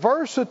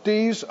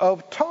 diversities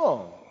of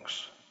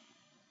tongues.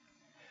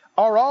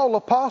 Are all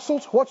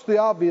apostles?" What's the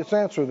obvious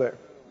answer there?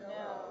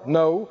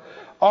 No.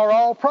 Are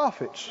all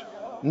prophets?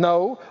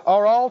 No.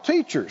 Are all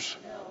teachers?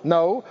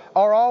 No.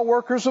 Are all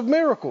workers of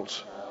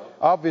miracles?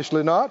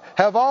 Obviously not.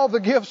 Have all the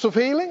gifts of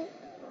healing?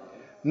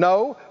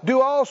 No.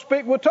 Do all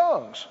speak with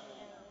tongues?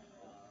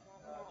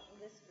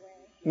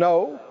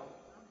 No.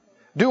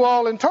 Do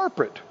all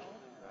interpret?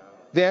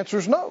 The answer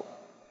is no.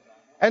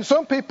 And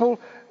some people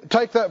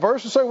take that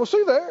verse and say, well,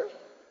 see there,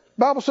 the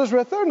Bible says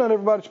right there, not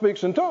everybody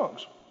speaks in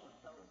tongues.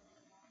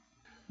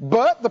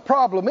 But the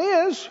problem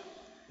is,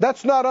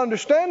 that's not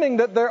understanding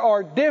that there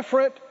are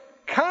different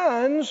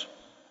kinds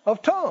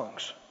of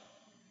tongues.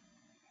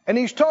 And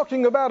he's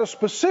talking about a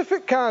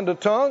specific kind of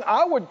tongue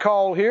I would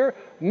call here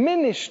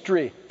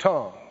ministry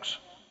tongues.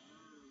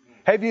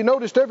 Have you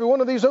noticed every one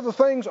of these other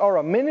things are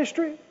a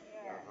ministry?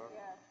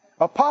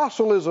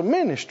 Apostle is a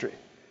ministry.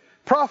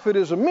 Prophet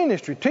is a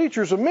ministry.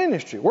 Teacher is a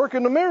ministry.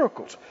 Working the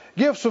miracles.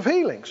 Gifts of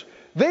healings.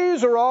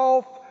 These are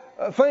all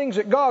things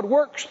that God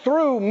works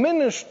through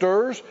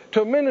ministers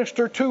to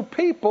minister to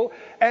people.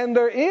 And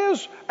there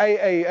is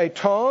a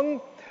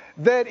tongue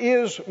that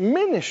is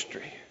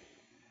ministry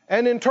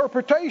and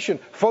interpretation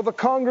for the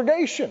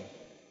congregation.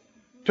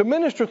 To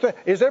minister things.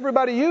 Is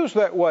everybody used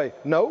that way?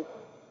 No.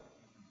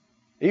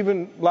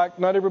 Even like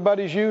not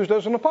everybody's used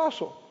as an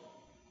apostle.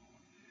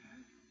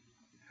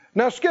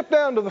 Now skip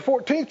down to the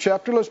 14th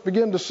chapter. Let's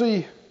begin to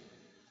see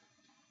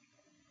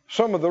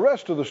some of the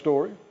rest of the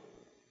story.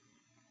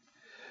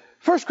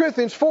 1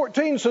 Corinthians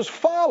 14 says,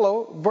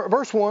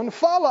 verse 1,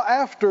 follow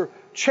after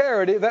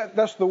charity,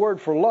 that's the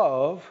word for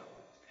love,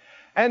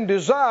 and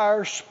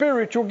desire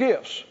spiritual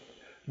gifts.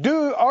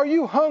 Are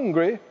you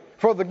hungry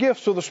for the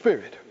gifts of the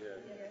Spirit?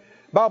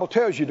 The Bible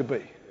tells you to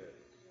be.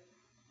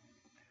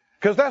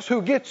 Because that's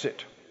who gets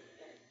it.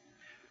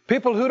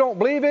 People who don't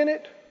believe in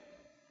it,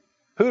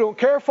 who don't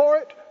care for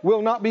it,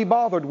 will not be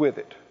bothered with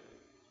it.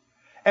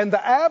 And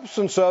the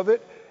absence of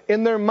it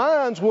in their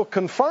minds will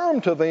confirm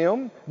to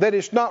them that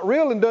it's not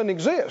real and doesn't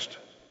exist.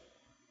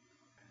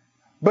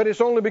 But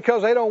it's only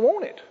because they don't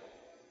want it.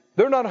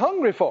 They're not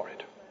hungry for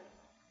it.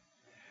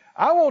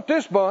 I want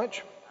this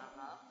bunch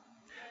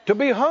to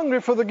be hungry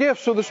for the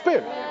gifts of the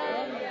Spirit.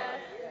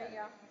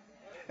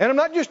 And I'm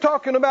not just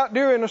talking about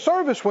during a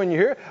service when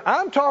you're here.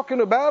 I'm talking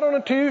about on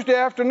a Tuesday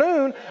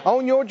afternoon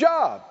on your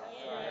job.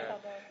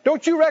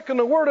 Don't you reckon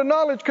the word of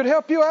knowledge could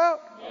help you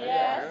out?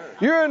 Yes.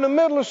 You're in the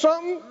middle of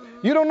something.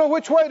 You don't know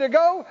which way to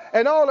go.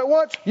 And all at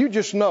once, you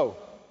just know.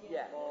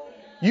 Yes.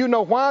 You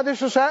know why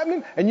this is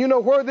happening. And you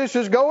know where this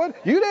is going.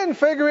 You didn't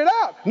figure it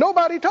out.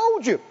 Nobody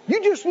told you.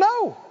 You just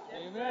know.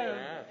 Amen.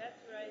 That's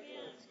right.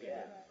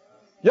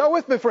 Y'all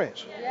with me,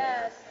 friends?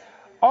 Yes.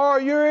 Or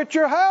you're at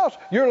your house.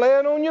 You're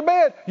laying on your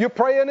bed. You're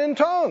praying in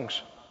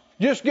tongues.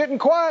 Just getting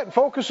quiet and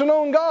focusing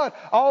on God.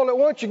 All at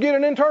once, you get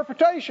an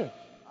interpretation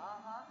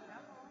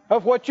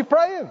of what you're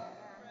praying.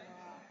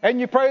 And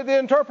you pray the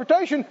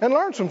interpretation and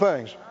learn some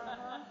things.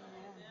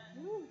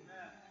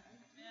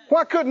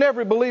 Why couldn't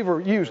every believer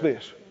use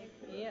this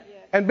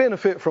and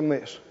benefit from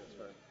this?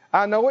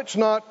 I know it's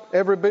not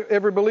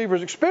every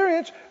believer's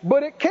experience,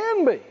 but it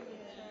can be.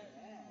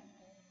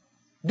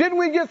 Didn't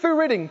we get through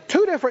reading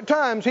 2 different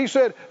times? He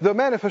said the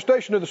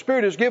manifestation of the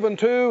Spirit is given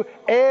to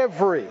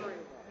every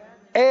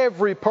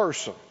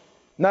person.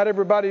 Not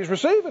everybody's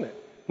receiving it,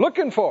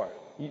 looking for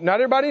it. Not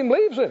everybody even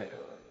believes in it.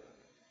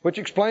 Which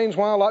explains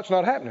why a lot's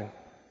not happening.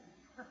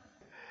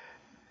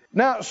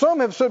 Now, some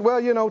have said,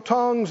 well,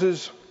 tongues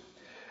is,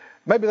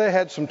 maybe they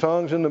had some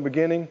tongues in the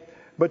beginning,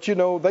 but,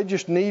 they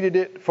just needed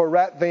it for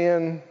right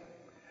then.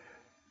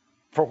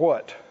 For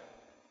what?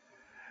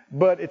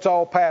 But it's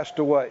all passed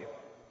away.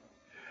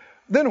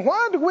 Then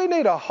why do we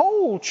need a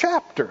whole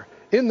chapter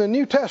in the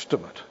New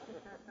Testament?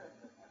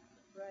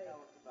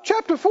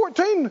 Chapter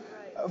 14,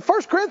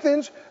 1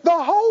 Corinthians, the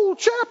whole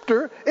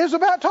chapter is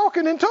about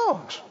talking in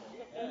tongues.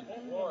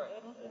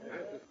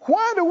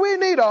 Why do we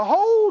need a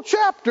whole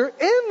chapter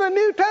in the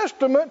New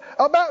Testament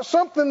about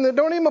something that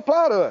don't even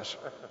apply to us?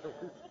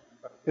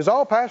 It's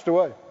all passed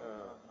away.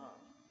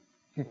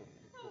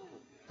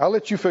 I'll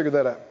let you figure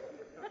that out.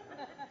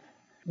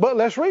 But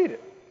let's read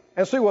it.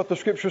 and see what the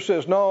Scripture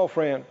says. No,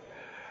 friend.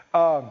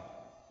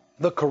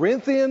 The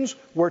Corinthians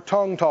were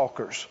tongue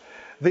talkers.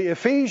 The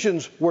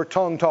Ephesians were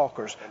tongue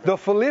talkers. The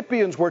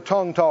Philippians were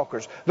tongue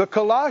talkers. The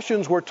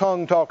Colossians were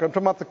tongue talkers. I'm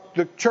talking about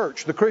the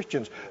church, the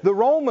Christians. The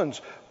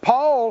Romans,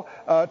 Paul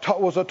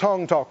was a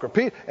tongue talker.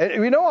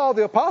 And we know all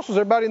the apostles,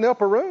 everybody in the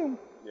upper room.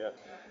 Yes.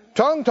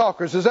 Tongue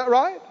talkers, is that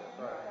right?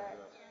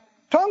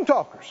 Tongue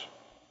talkers.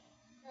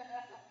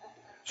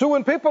 So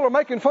when people are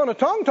making fun of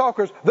tongue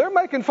talkers, they're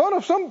making fun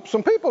of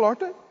some people, aren't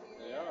they?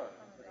 They are.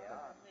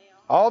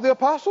 All the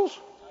apostles,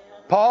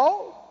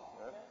 Paul,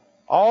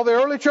 all the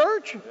early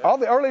church, all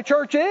the early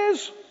church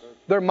is,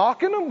 they're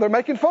mocking them, they're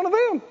making fun of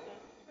them.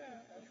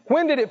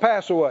 When did it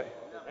pass away?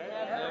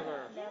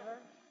 Never.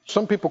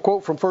 Some people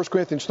quote from 1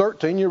 Corinthians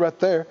 13. You're right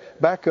there.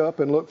 Back up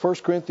and look. 1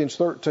 Corinthians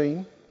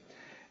 13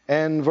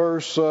 and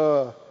verse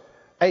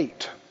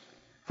 8.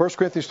 1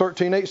 Corinthians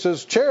 13:8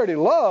 says, charity,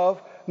 love,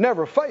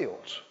 never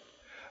fails.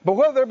 But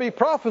whether there be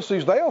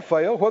prophecies, they'll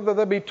fail. Whether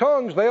there be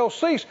tongues, they'll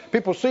cease.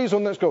 People seize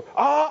them and go,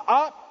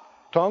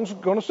 tongues are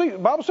going to cease. The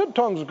Bible said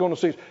tongues is going to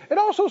cease. It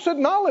also said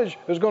knowledge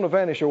is going to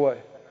vanish away.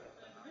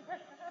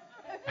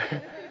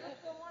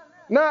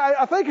 Now,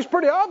 I think it's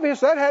pretty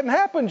obvious that hadn't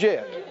happened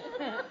yet.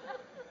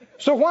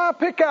 So why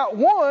pick out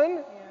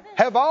one?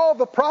 Have all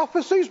the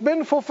prophecies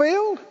been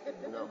fulfilled?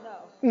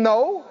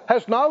 No.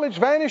 Has knowledge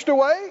vanished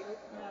away?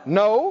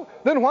 No.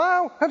 Then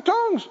why have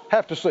tongues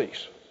have to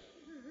cease?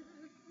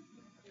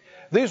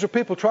 These are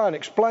people trying to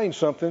explain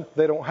something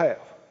they don't have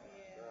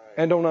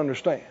and don't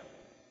understand.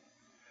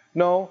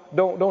 No,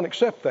 don't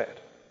accept that.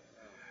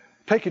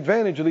 Take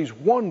advantage of these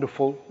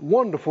wonderful,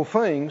 wonderful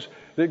things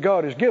that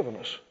God has given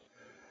us.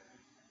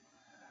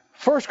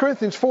 1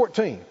 Corinthians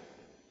 14,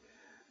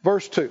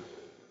 verse 2.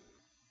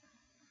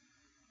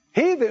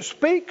 He that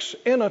speaks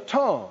in a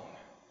tongue,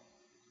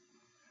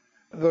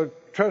 the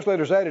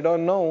translators added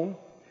unknown,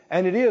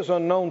 and it is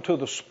unknown to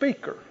the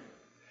speaker,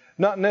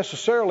 not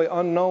necessarily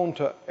unknown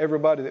to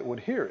everybody that would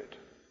hear it.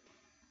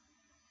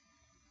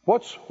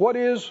 What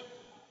is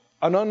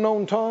an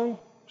unknown tongue?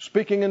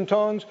 Speaking in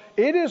tongues?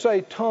 It is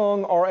a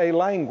tongue or a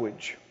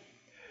language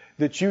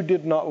that you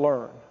did not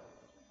learn.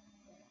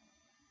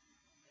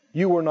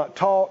 You were not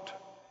taught,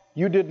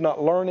 you did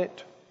not learn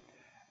it,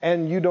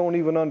 and you don't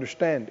even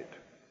understand it.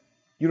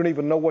 You don't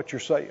even know what you're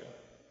saying.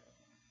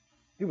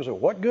 You would say,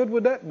 what good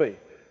would that be?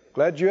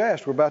 Glad you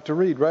asked. We're about to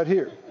read right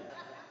here.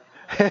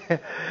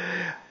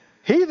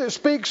 He that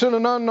speaks in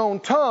an unknown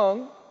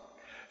tongue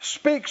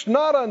speaks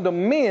not unto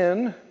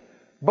men,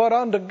 but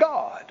unto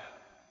God.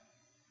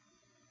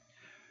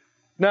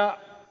 Now,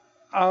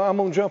 I'm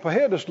going to jump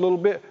ahead just a little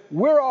bit.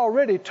 We're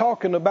already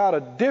talking about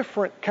a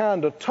different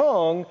kind of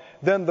tongue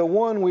than the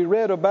one we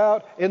read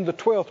about in the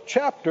 12th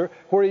chapter,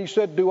 where he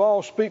said, do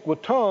all speak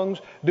with tongues,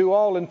 do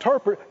all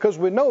interpret, because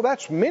we know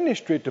that's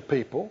ministry to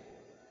people,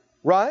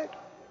 right?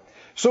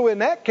 So in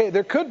that case,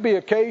 there could be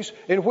a case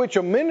in which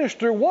a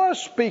minister was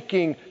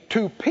speaking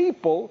to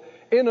people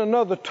in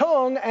another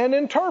tongue and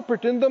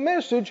interpreting the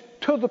message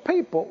to the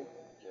people.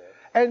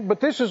 But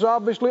this is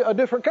obviously a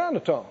different kind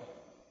of tongue.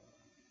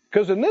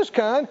 Because in this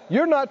kind,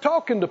 you're not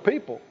talking to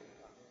people.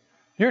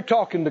 You're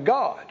talking to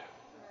God.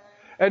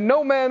 And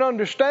no man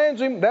understands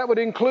him. That would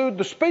include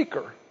the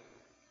speaker.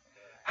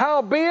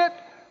 Howbeit,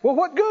 well,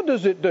 what good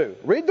does it do?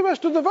 Read the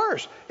rest of the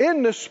verse.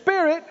 In the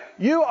Spirit,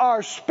 you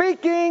are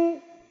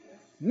speaking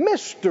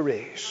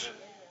mysteries.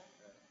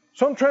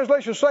 Some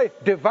translations say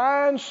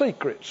divine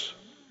secrets.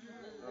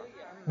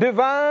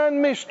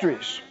 Divine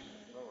mysteries.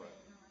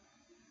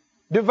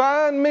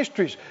 Divine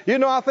mysteries. You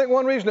know, I think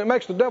one reason it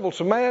makes the devil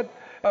so mad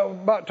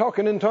about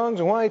talking in tongues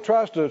and why he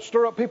tries to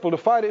stir up people to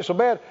fight it so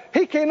bad,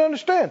 he can't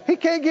understand. He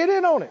can't get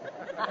in on it.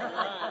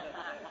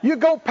 You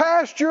go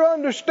past your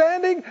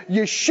understanding,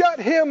 you shut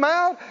him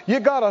out, you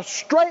got a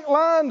straight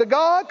line to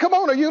God. Come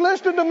on, are you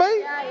listening to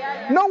me?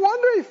 No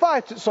wonder he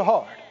fights it so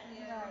hard.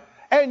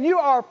 And you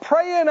are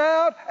praying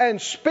out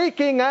and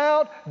speaking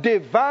out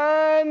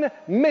divine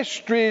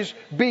mysteries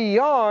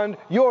beyond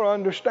your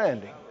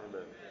understanding.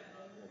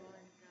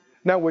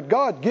 Now, would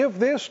God give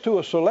this to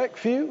a select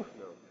few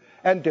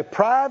and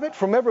deprive it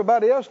from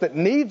everybody else that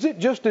needs it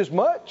just as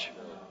much?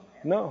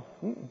 No.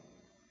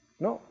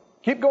 No.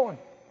 Keep going.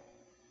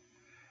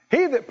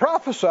 He that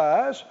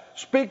prophesies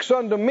speaks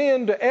unto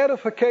men to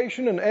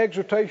edification and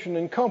exhortation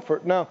and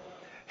comfort. Now,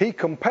 he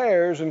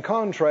compares and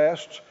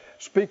contrasts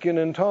speaking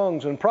in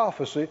tongues and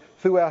prophecy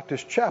throughout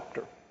this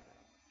chapter.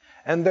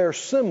 And they're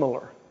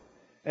similar,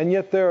 and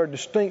yet there are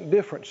distinct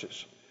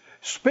differences.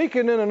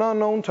 Speaking in an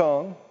unknown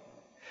tongue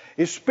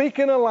is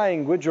speaking a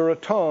language or a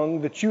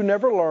tongue that you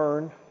never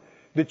learned,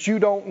 that you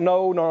don't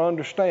know nor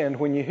understand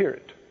when you hear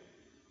it.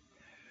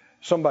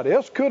 Somebody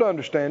else could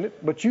understand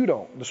it, but you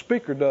don't. The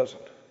speaker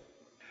doesn't.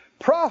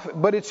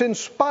 But it's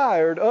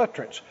inspired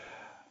utterance.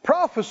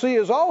 Prophecy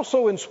is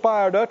also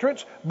inspired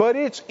utterance, but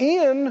it's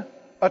in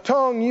a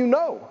tongue you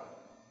know.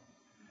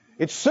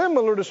 It's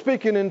similar to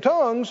speaking in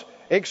tongues,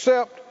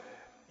 except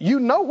you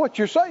know what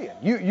you're saying.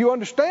 You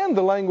understand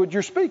the language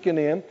you're speaking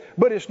in,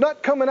 but it's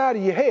not coming out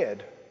of your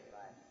head.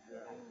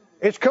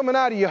 It's coming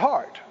out of your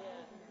heart.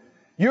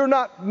 You're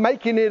not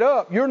making it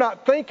up. You're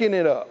not thinking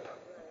it up.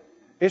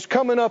 It's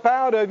coming up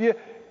out of you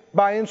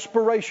by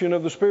inspiration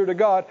of the Spirit of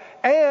God.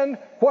 And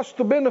what's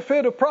the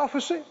benefit of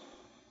prophecy?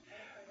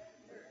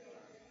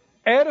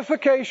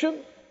 Edification,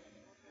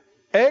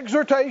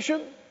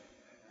 exhortation,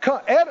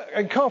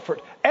 and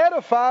comfort.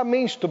 Edify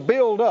means to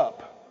build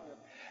up.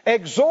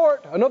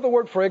 Exhort, another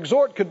word for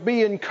exhort could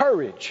be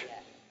encourage.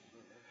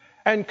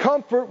 And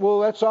comfort, well,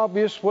 that's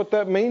obvious what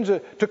that means,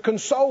 to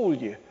console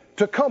you,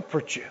 to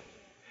comfort you.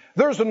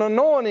 There's an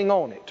anointing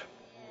on it.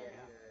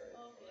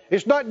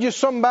 It's not just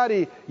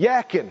somebody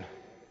yakking.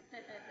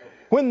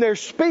 When they're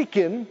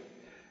speaking,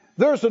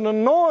 there's an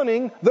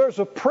anointing, there's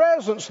a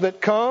presence that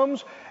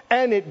comes,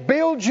 and it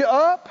builds you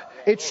up,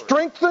 it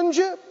strengthens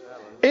you,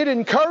 it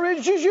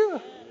encourages you,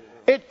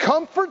 it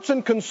comforts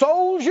and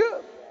consoles you.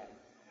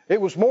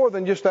 It was more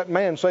than just that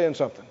man saying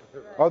something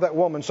or that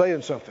woman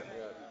saying something.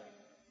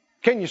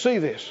 Can you see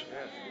this?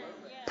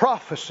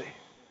 Prophecy.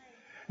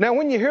 Now,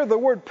 when you hear the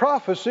word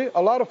prophecy,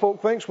 a lot of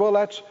folk thinks, well,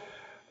 that's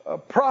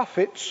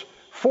prophets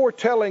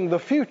foretelling the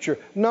future.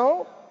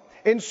 No,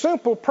 in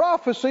simple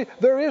prophecy,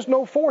 there is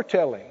no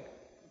foretelling.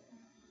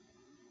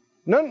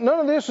 None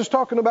of this is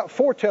talking about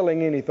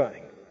foretelling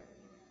anything.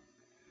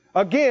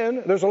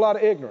 Again, there's a lot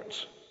of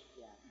ignorance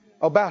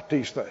about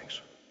these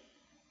things.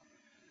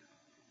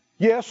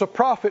 Yes, a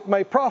prophet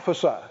may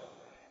prophesy.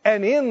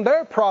 And in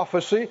their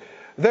prophecy,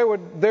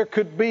 there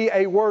could be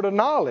a word of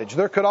knowledge.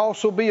 There could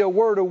also be a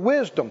word of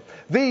wisdom.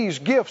 These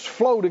gifts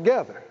flow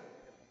together.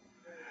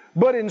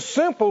 But in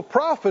simple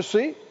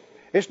prophecy,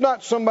 it's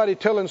not somebody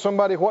telling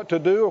somebody what to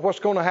do or what's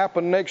going to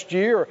happen next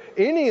year or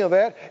any of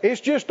that.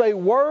 It's just a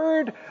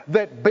word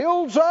that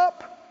builds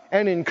up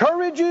and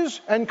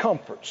encourages and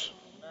comforts,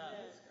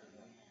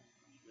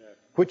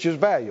 which is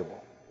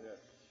valuable.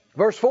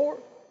 Verse 4.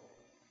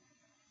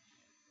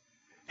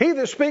 He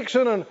that speaks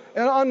in an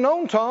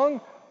unknown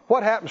tongue,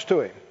 what happens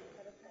to him?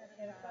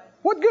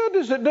 What good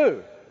does it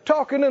do?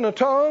 Talking in a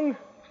tongue,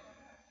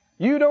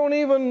 you don't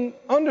even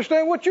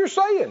understand what you're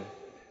saying.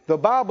 The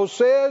Bible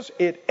says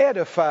it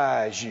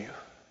edifies you.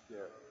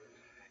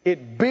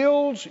 It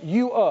builds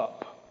you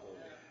up.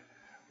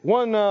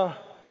 One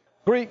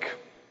Greek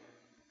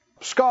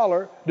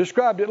scholar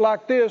described it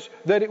like this,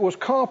 that it was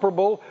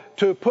comparable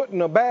to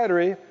putting a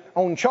battery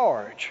on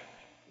charge.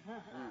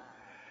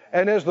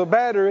 And as the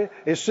battery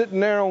is sitting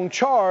there on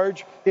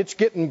charge, it's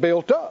getting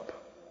built up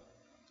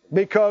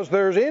because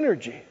there's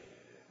energy,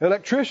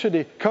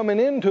 electricity coming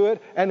into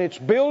it, and it's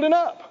building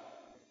up.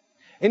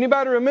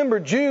 Anybody remember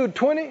Jude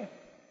 20?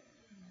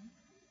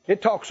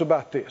 It talks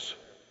about this.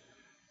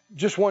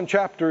 Just one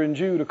chapter in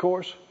Jude, of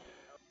course.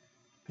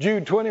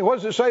 Jude 20, what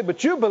does it say?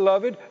 But you,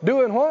 beloved,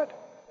 doing what?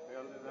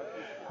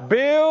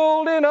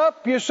 Building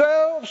up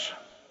yourselves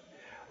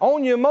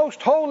on your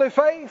most holy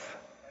faith.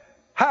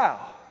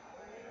 How?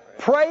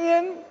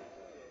 Praying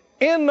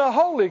in the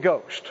Holy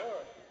Ghost.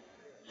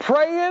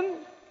 Praying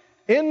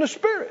in the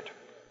Spirit.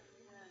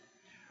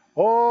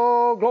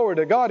 Oh, glory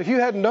to God. If you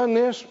hadn't done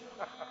this,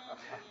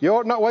 you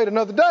ought not wait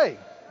another day.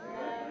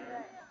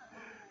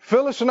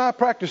 Phyllis and I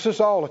practice this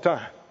all the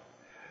time.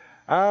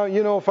 A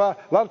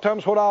lot of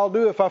times what I'll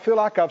do, if I feel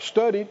like I've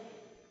studied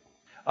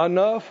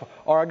enough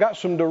or I got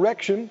some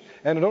direction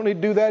and I don't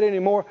need to do that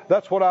anymore,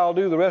 that's what I'll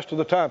do the rest of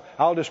the time.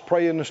 I'll just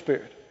pray in the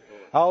Spirit.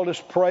 I'll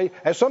just pray.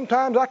 And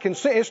sometimes I can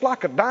see it's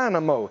like a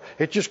dynamo.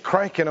 It's just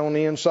cranking on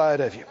the inside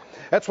of you.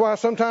 That's why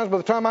sometimes by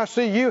the time I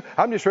see you,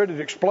 I'm just ready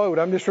to explode.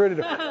 I'm just ready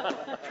to...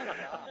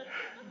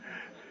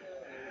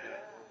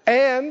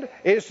 And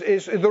it's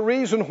the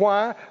reason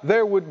why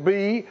there would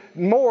be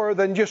more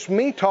than just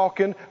me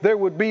talking. There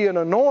would be an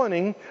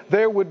anointing.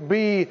 There would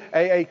be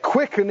a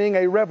quickening,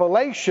 a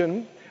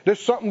revelation. There's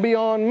something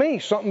beyond me,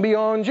 something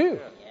beyond you.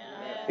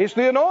 It's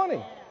the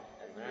anointing.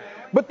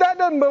 But that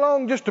doesn't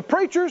belong just to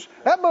preachers.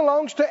 That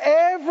belongs to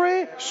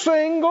every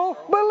single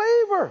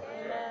believer.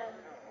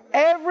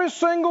 Every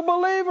single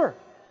believer.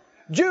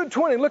 Jude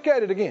 20, look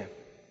at it again.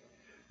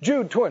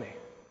 Jude 20.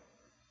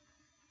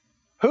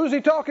 Who's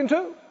he talking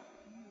to?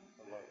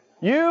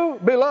 You,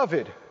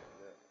 beloved.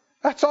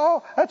 That's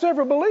all. That's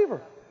every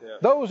believer.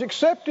 Those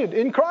accepted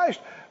in Christ.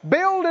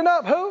 Building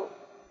up who?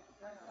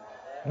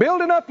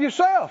 Building up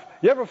yourself.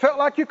 You ever felt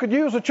like you could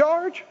use a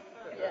charge?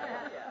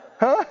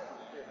 Huh?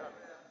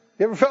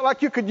 You ever felt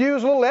like you could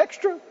use a little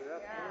extra?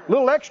 A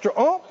little extra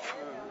oomph?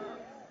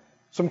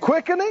 Some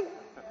quickening?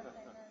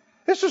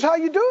 This is how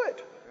you do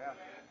it.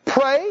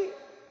 Pray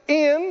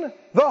in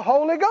the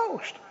Holy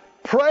Ghost.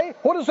 Pray.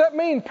 What does that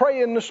mean,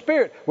 pray in the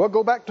Spirit? Well,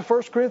 go back to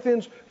 1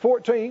 Corinthians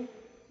 14.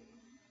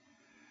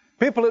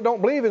 People that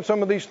don't believe in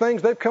some of these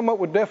things, they've come up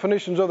with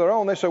definitions of their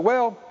own. They say,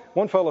 well,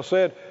 one fellow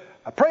said,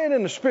 praying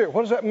in the Spirit,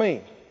 what does that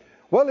mean?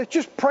 Well, it's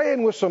just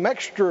praying with some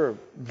extra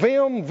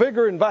vim,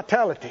 vigor, and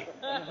vitality.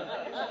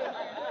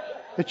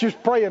 It's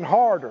just praying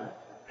harder.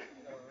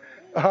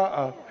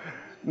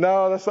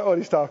 No, that's not what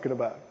he's talking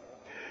about.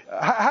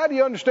 How do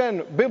you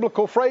understand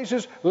biblical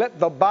phrases? Let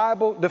the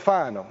Bible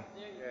define them.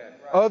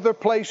 Other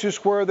places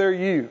where they're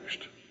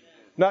used.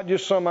 Not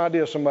just some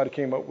idea somebody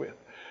came up with.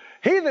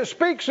 He that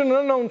speaks in an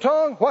unknown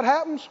tongue, what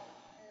happens?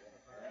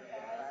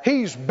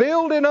 He's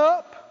building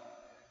up.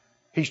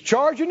 He's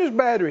charging his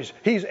batteries.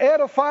 He's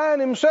edifying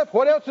himself.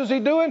 What else is he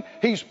doing?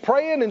 He's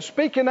praying and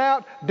speaking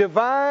out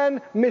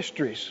divine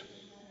mysteries.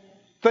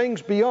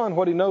 Things beyond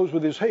what he knows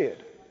with his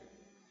head.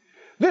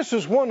 This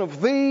is one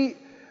of the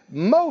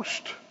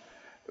most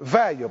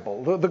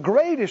valuable, the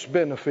greatest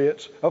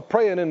benefits of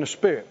praying in the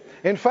Spirit.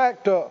 In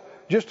fact,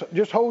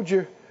 just hold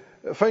your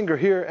finger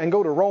here and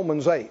go to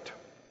Romans 8.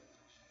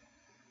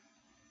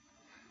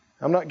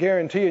 I'm not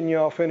guaranteeing you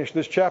I'll finish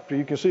this chapter.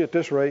 You can see at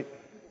this rate.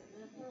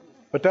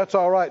 But that's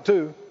all right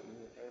too.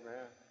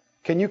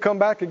 Can you come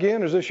back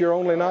again? Is this your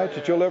only night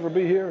that you'll ever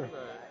be here?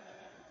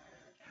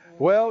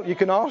 Well, you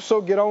can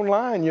also get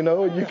online, you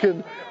know. You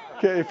can,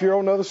 if you're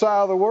on the other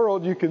side of the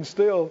world, you can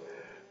still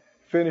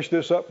finish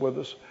this up with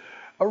us.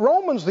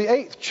 Romans, the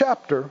 8th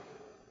chapter,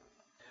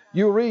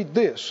 you read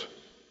this,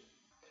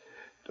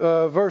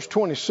 verse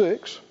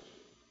 26.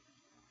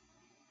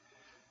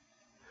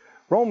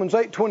 Romans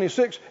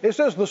 8:26, it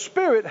says, the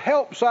Spirit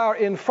helps our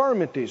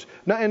infirmities.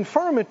 Now,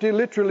 infirmity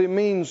literally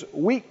means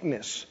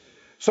weakness.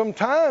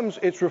 Sometimes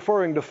it's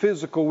referring to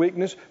physical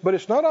weakness, but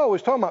it's not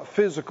always talking about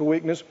physical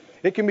weakness.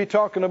 It can be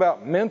talking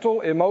about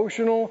mental,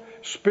 emotional,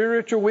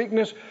 spiritual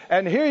weakness.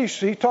 And here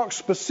he talks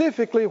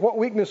specifically what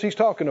weakness he's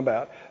talking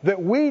about.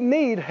 That we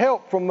need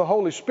help from the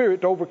Holy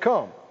Spirit to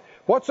overcome.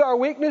 What's our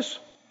weakness?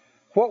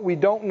 What we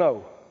don't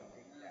know.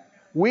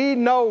 We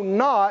know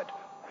not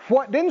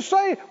what, didn't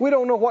say we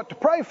don't know what to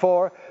pray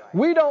for.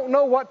 We don't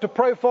know what to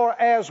pray for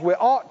as we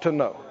ought to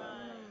know.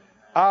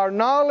 Our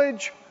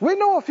knowledge, we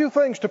know a few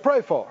things to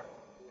pray for,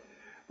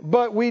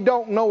 but we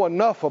don't know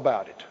enough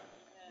about it.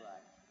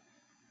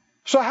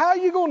 So how are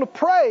you going to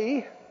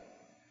pray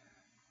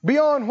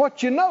beyond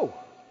what you know?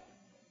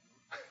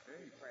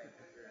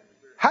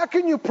 How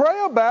can you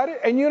pray about it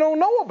and you don't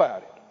know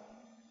about it?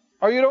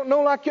 Or you don't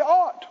know like you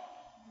ought?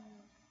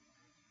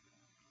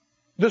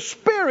 The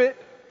Spirit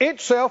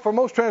itself, or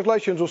most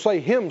translations will say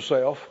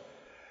Himself,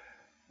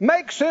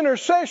 makes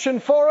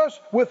intercession for us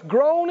with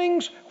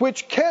groanings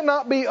which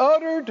cannot be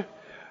uttered.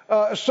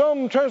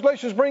 Some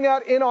translations bring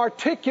out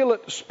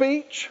inarticulate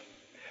speech.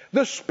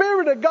 The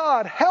Spirit of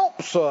God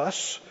helps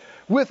us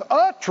with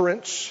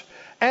utterance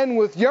and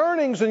with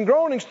yearnings and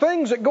groanings,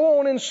 things that go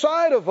on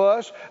inside of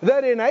us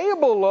that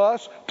enable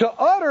us to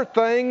utter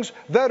things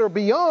that are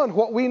beyond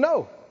what we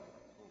know.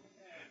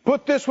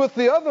 Put this with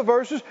the other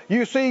verses.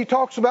 You see, he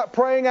talks about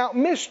praying out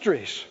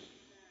mysteries.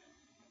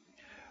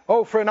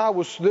 Oh, friend,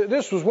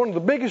 this was one of the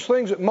biggest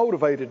things that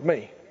motivated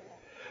me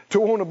to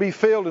want to be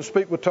filled and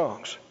speak with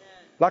tongues.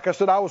 Like I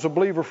said, I was a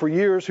believer for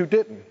years who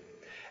didn't.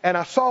 And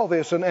I saw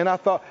this and I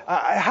thought,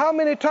 how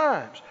many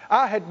times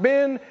I had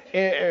been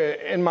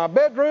in my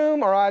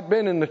bedroom or I'd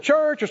been in the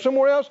church or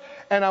somewhere else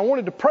and I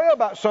wanted to pray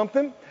about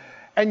something,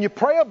 and you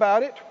pray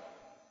about it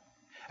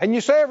and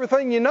you say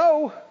everything you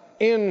know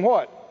in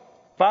what?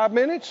 5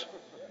 minutes?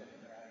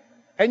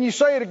 And you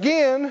say it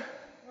again.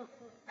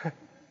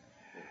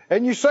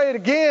 And you say it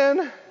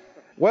again.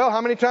 Well, how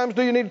many times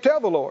do you need to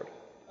tell the Lord?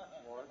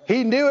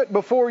 He knew it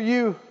before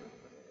you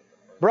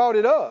brought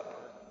it up.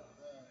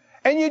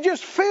 And you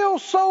just feel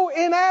so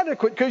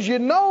inadequate because you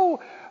know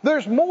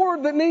there's more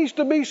that needs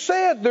to be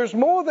said. There's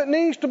more that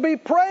needs to be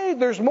prayed.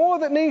 There's more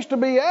that needs to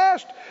be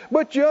asked.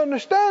 But your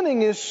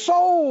understanding is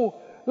so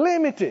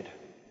limited.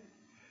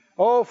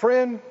 Oh,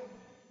 friend,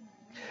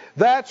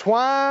 that's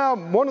why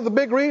one of the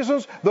big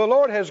reasons the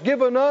Lord has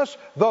given us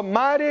the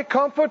mighty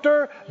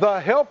Comforter, the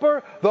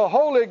Helper, the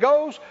Holy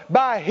Ghost.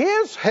 By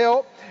His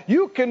help,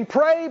 you can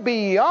pray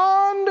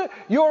beyond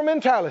your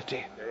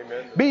mentality,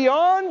 amen,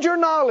 beyond your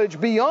knowledge,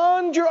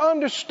 beyond your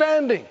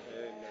understanding.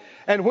 Amen.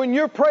 And when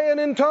you're praying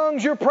in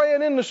tongues, you're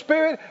praying in the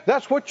Spirit,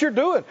 that's what you're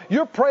doing.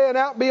 You're praying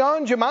out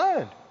beyond your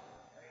mind.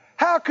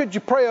 How could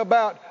you pray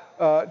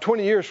about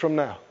 20 years from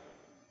now?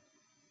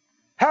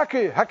 How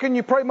can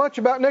you pray much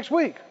about next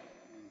week?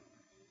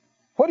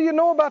 What do you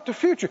know about the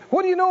future?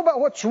 What do you know about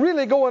what's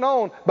really going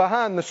on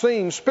behind the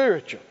scenes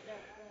spiritual?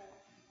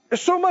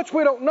 There's so much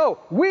we don't know.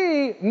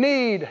 We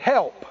need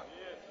help.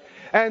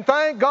 And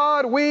thank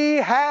God we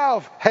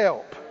have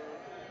help.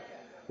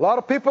 A lot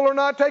of people are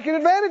not taking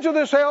advantage of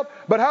this help,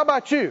 but how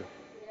about you?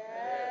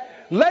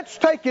 Let's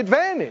take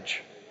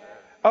advantage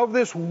of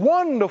this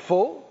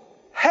wonderful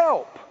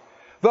help.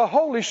 The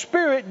Holy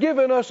Spirit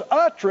giving us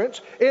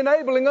utterance,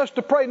 enabling us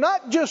to pray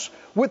not just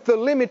with the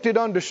limited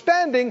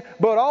understanding,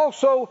 but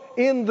also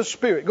in the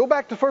Spirit. Go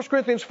back to 1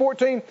 Corinthians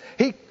 14.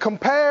 He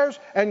compares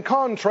and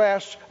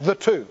contrasts the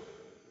two.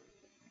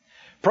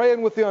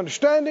 Praying with the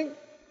understanding,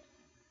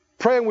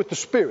 praying with the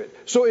Spirit.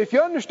 So if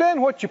you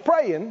understand what you're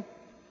praying,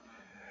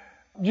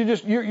 you're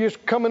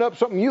just coming up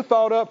something you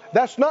thought up.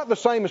 That's not the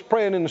same as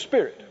praying in the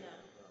Spirit.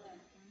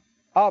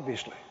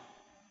 Obviously.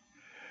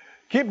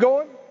 Keep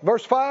going.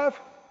 Verse 5.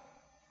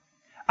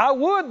 I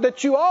would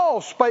that you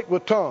all spake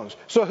with tongues.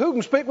 So who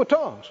can speak with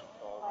tongues?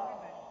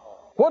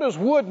 What does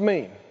would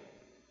mean?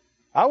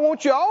 I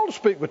want you all to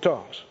speak with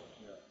tongues.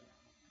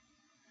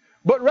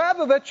 But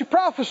rather that you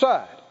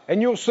prophesied. And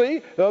you'll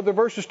see the other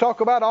verses talk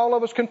about all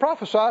of us can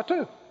prophesy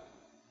too.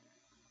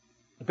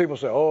 And people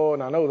say, oh,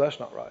 and I know that's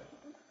not right.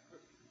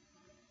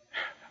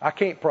 I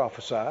can't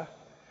prophesy.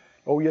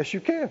 Oh, yes, you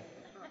can.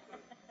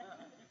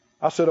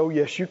 I said, oh,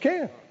 yes, you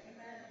can.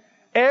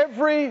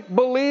 Every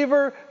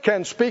believer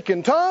can speak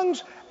in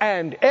tongues,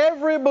 and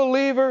every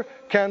believer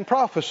can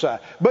prophesy.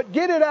 But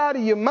get it out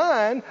of your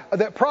mind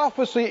that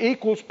prophecy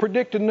equals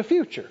predicting the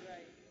future.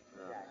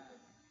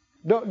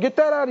 Don't get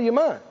that out of your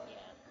mind.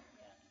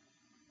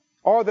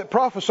 Or that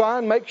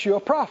prophesying makes you a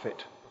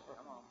prophet.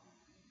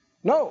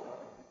 No.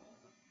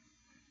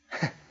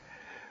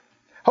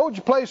 Hold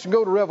your place and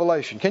go to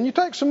Revelation. Can you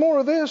take some more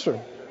of this?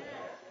 Or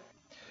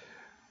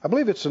I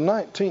believe it's the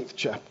 19th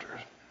chapter.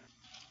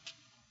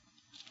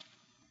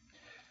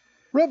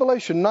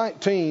 Revelation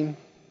 19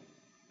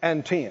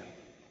 and 10.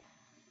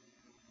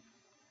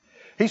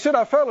 He said,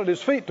 I fell at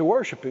his feet to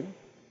worship him.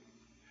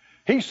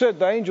 He said,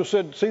 the angel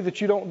said, see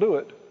that you don't do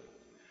it.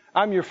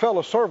 I'm your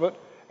fellow servant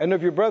and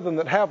of your brethren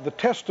that have the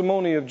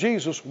testimony of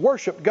Jesus.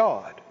 Worship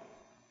God.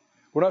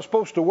 We're not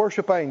supposed to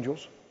worship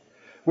angels.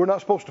 We're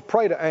not supposed to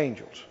pray to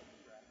angels.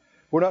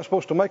 We're not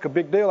supposed to make a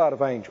big deal out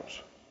of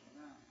angels.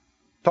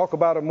 Talk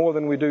about it more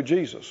than we do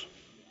Jesus.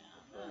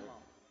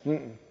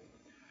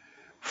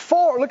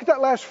 For, look at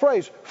that last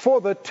phrase,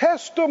 for the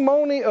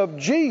testimony of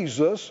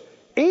Jesus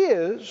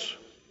is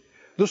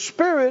the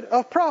spirit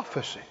of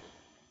prophecy.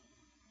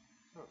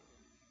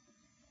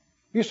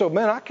 You say,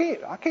 man, I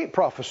can't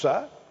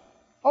prophesy.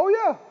 Oh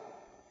yeah,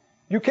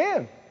 you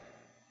can.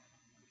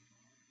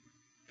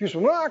 If you say,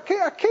 well, I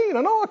can't,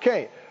 I know I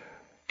can't.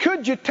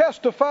 Could you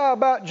testify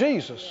about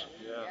Jesus?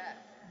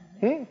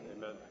 Amen.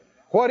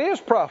 What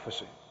is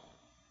prophecy?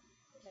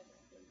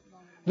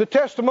 The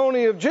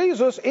testimony of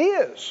Jesus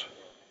is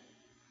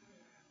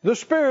the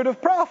spirit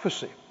of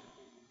prophecy.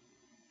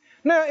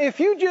 Now, if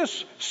you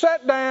just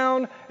sat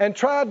down and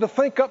tried to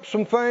think up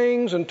some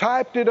things and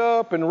typed it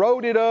up and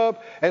wrote it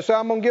up and said,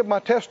 I'm going to give my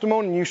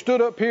testimony, and you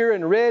stood up here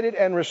and read it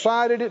and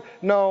recited it,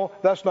 no,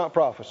 that's not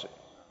prophecy.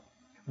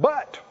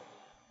 But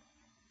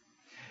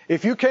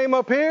if you came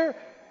up here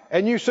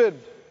and you said,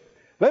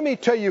 let me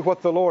tell you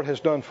what the Lord has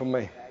done for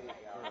me.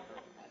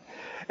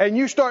 And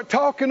you start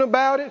talking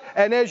about it,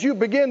 and as you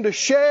begin to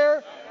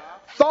share,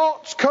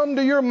 thoughts come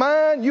to your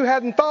mind you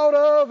hadn't thought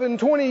of in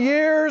 20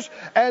 years,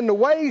 and the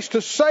ways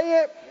to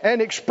say it,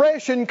 and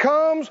expression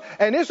comes,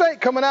 and this ain't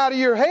coming out of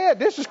your head,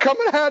 this is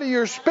coming out of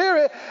your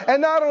spirit.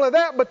 And not only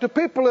that, but the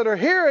people that are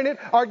hearing it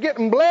are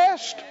getting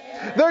blessed,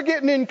 they're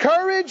getting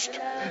encouraged,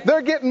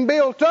 they're getting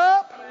built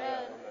up.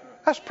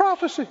 That's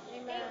prophecy.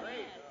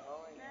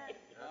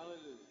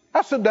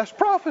 I said that's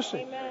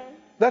prophecy.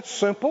 That's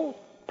simple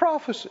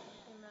prophecy.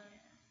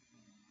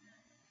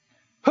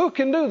 Who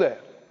can do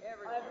that?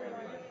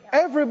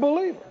 Every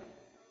believer.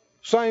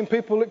 Same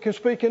people that can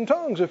speak in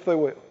tongues if they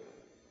will.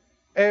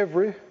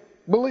 Every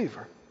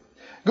believer.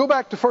 Go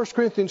back to 1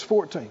 Corinthians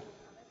 14.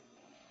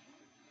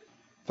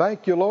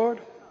 Thank you, Lord.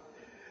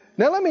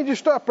 Now let me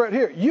just stop right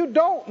here. You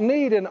don't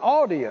need an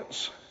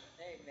audience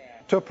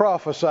to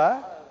prophesy.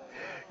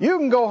 You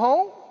can go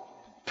home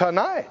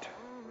tonight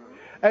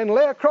and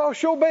lay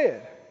across your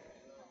bed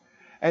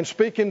and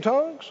speak in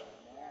tongues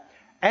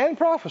and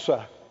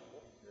prophesy.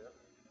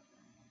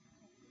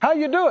 How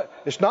you do it?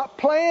 It's not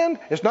planned.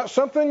 It's not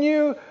something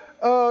you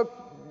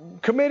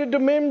committed to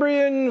memory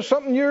and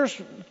something you're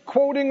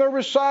quoting or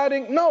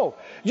reciting. No,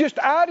 just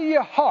out of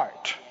your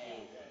heart.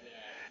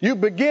 You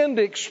begin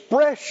to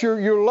express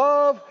your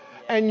love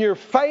and your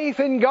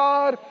faith in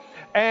God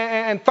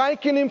and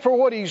thanking Him for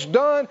what He's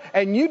done.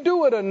 And you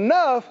do it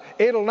enough,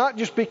 it'll not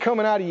just be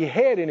coming out of your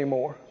head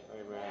anymore.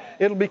 Amen.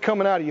 It'll be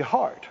coming out of your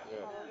heart.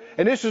 Yeah.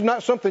 And this is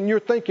not something you're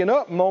thinking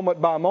up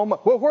moment by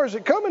moment. Well, where's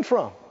it coming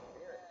from?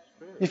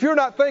 If you're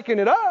not thinking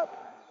it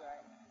up,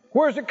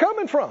 where's it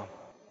coming from?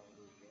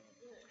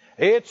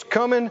 It's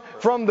coming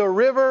from the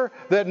river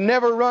that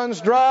never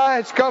runs dry.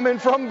 It's coming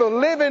from the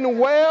living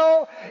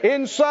well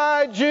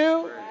inside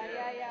you,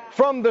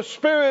 from the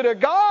Spirit of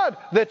God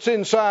that's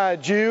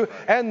inside you.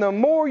 And the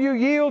more you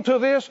yield to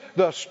this,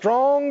 the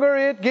stronger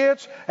it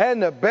gets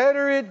and the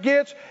better it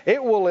gets.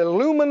 It will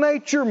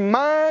illuminate your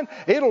mind.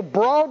 It'll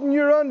broaden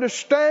your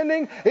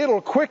understanding.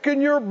 It'll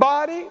quicken your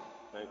body.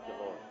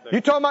 You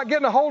talking about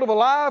getting a hold of a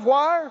live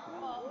wire?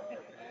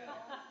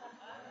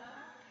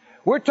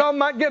 We're talking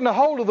about getting a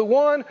hold of the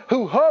one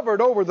who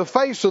hovered over the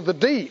face of the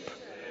deep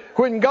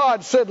when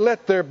God said,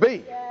 let there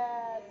be.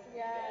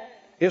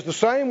 It's the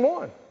same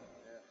one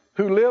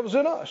who lives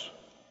in us.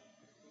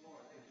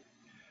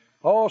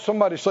 Oh,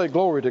 somebody say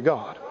glory to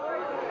God.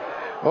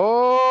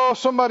 Oh,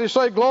 somebody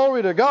say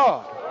glory to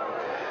God.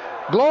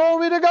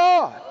 Glory to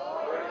God.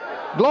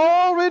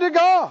 Glory to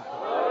God.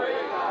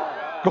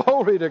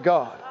 Glory to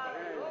God.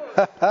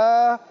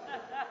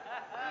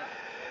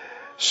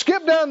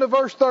 Skip down to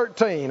verse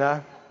 13.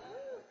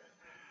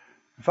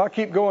 If I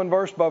keep going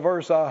verse by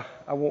verse, I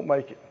won't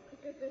make it.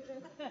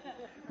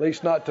 At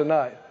least not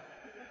tonight.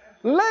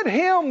 Let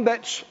him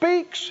that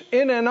speaks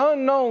in an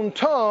unknown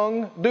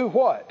tongue do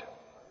what?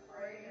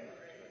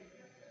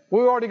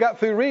 We already got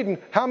through reading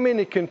how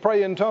many can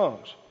pray in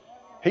tongues.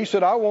 He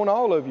said, I want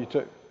all of you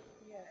to.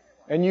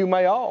 And you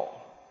may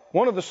all.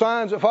 One of the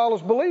signs that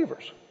follows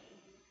believers.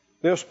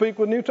 They'll speak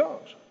with new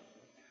tongues.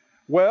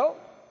 Well,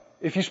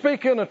 If you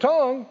speak in a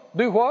tongue,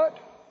 do what?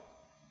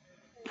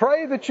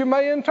 Pray that you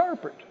may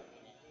interpret.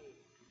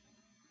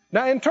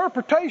 Now,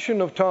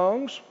 interpretation of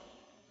tongues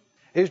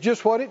is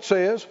just what it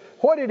says.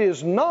 What it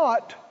is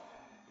not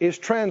is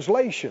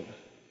translation.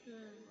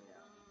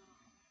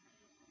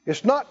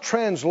 It's not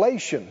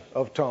translation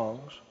of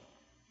tongues.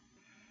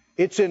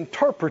 It's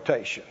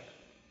interpretation.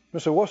 You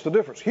say, what's the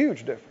difference?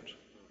 Huge difference.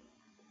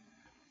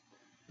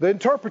 The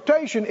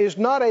interpretation is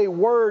not a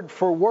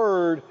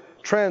word-for-word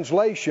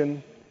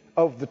translation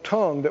of the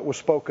tongue that was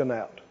spoken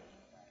out.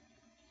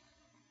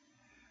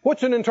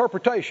 What's an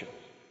interpretation?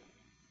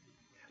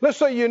 Let's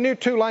say you knew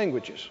 2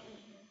 languages.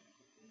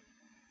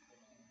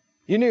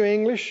 You knew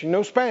English, you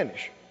know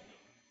Spanish.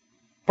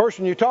 The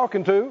person you're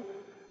talking to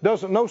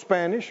doesn't know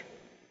Spanish.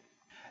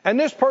 And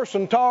this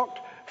person talked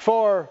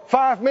for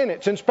 5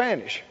 minutes in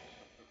Spanish.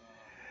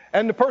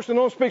 And the person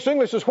who speaks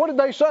English says, what did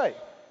they say?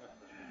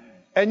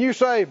 And you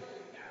say,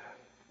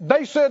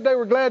 they said they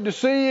were glad to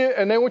see you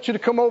and they want you to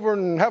come over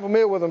and have a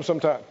meal with them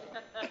sometime.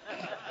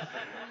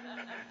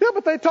 Yeah,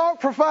 but they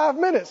talked for 5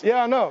 minutes.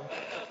 Yeah, I know.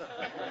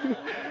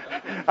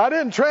 I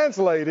didn't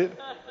translate it.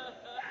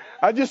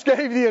 I just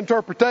gave the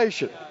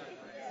interpretation.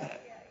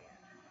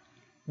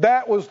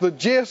 That was the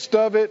gist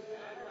of it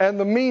and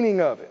the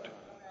meaning of it.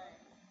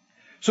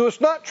 So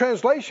it's not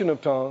translation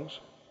of tongues.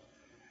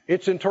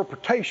 It's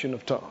interpretation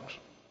of tongues.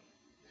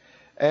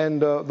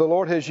 And the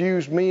Lord has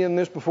used me in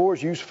this before.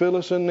 He's used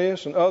Phyllis in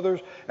this and others.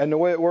 And the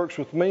way it works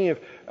with me,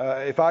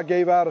 if I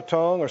gave out a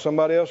tongue or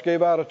somebody else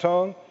gave out a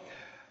tongue,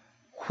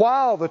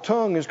 while the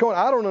tongue is going,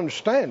 I don't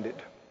understand it,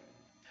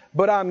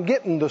 but I'm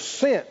getting the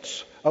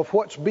sense of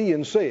what's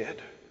being said.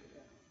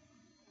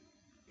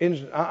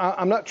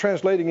 I'm not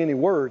translating any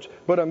words,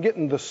 but I'm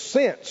getting the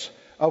sense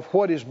of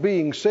what is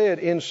being said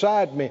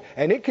inside me.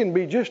 And it can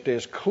be just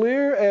as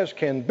clear as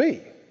can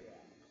be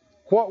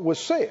what was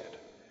said.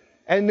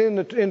 And then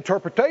the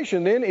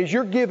interpretation then is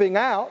you're giving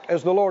out,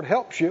 as the Lord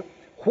helps you,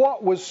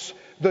 what was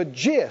the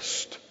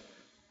gist,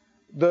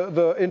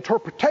 the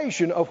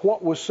interpretation of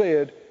what was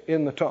said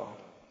in the tongue.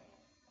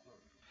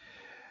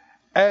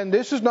 And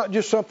this is not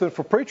just something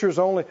for preachers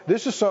only.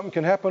 This is something that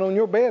can happen on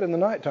your bed in the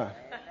nighttime.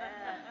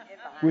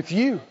 With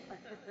you.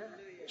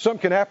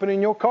 Something can happen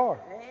in your car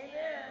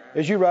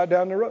as you ride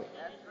down the road.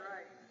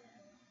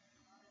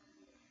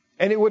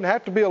 And it wouldn't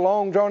have to be a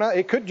long drawn out.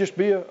 It could just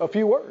be a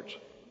few words.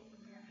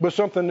 But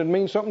something that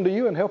means something to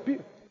you and help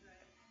you.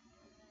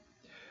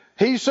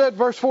 He said,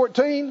 verse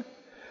 14,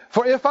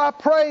 for if I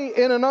pray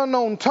in an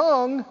unknown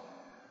tongue,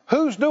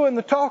 who's doing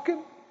the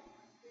talking?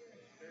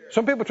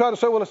 Some people try to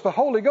say, well, it's the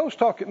Holy Ghost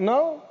talking.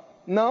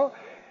 No.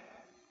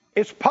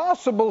 It's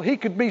possible he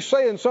could be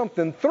saying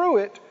something through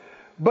it,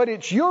 but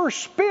it's your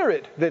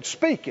spirit that's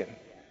speaking.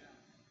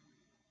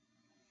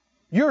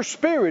 Your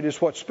spirit is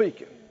what's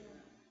speaking.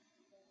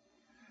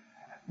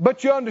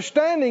 But your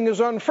understanding is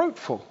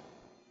unfruitful.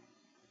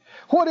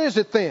 What is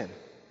it then?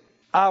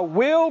 I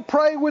will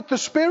pray with the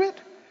Spirit,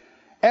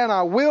 and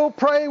I will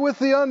pray with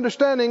the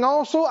understanding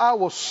also. I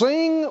will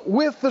sing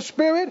with the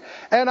Spirit,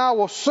 and I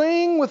will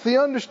sing with the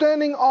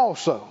understanding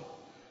also.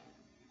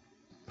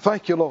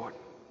 Thank you, Lord.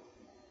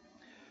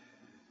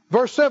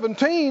 Verse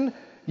 17,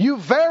 you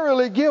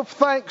verily give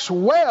thanks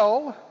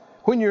well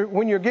when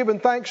you're giving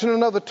thanks in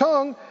another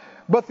tongue,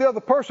 but the other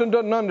person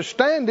doesn't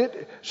understand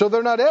it, so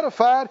they're not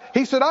edified.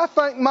 He said, I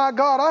thank my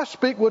God I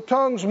speak with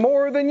tongues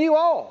more than you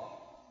all.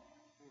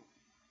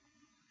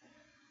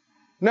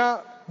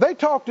 Now, they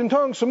talked in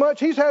tongues so much,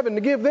 he's having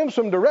to give them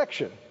some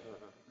direction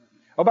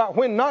about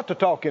when not to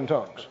talk in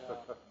tongues.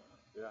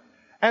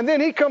 And then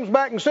he comes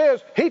back and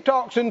says he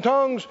talks in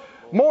tongues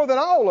more than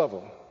all of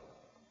them.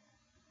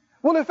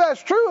 Well, if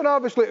that's true, and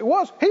obviously it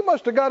was, he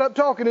must have got up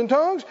talking in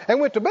tongues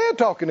and went to bed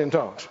talking in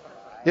tongues.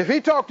 If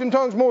he talked in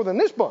tongues more than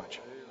this bunch.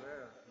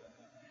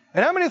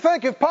 And how many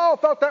think if Paul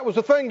thought that was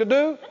the thing to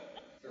do?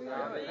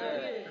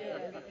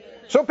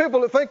 Some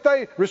people that think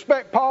they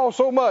respect Paul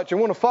so much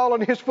and want to follow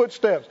in his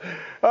footsteps.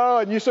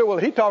 And you say, well,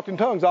 he talked in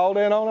tongues all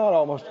day and all night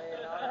almost.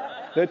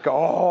 They'd go,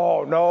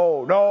 oh,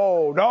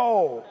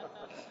 no.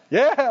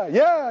 Yeah.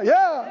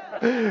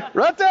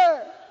 Right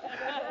there.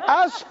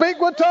 I speak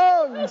with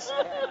tongues.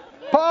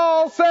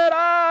 Paul said,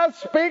 I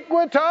speak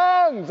with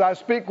tongues. I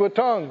speak with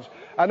tongues.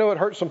 I know it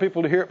hurts some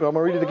people to hear it, but I'm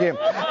going to read it again.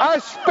 I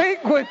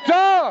speak with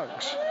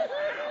tongues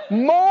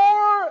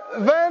more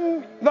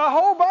than the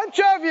whole bunch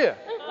of you.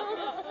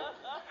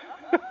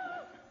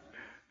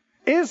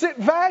 Is it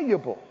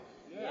valuable?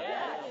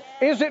 Yes.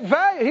 Is it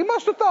valuable? He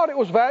must have thought it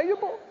was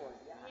valuable.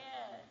 Yes.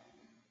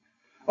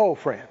 Oh,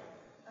 friend.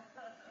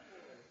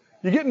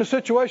 You get in a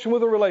situation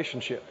with a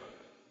relationship.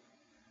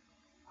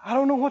 I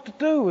don't know what to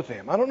do with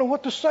them. I don't know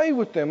what to say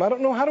with them. I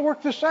don't know how to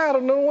work this out. I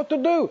don't know what to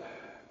do.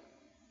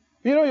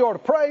 You know you ought to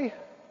pray.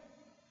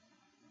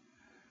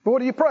 But what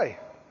do you pray?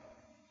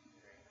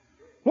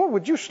 Lord,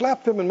 would you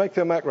slap them and make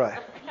them act right?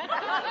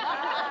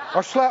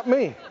 Or slap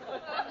me?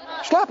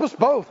 Slap us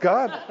both,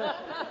 God.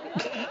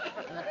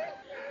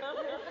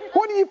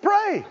 What do you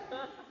pray?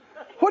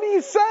 What do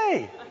you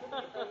say? You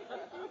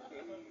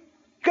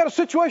got a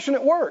situation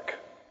at work.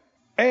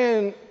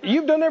 and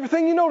you've done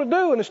everything you know to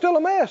do and it's still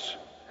a mess.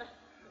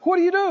 What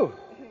do?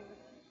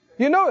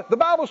 You know, the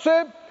Bible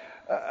said,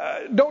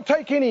 don't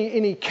take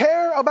any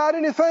care about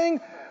anything,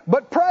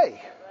 but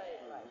pray.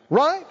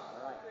 Right?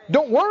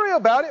 Don't worry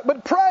about it,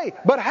 but pray.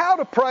 But how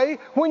to pray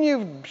when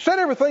you've said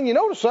everything you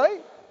know to say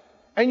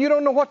and you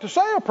don't know what to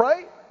say or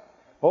pray?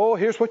 Oh,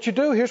 here's what you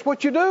do. Here's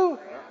what you do.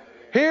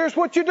 Here's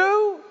what you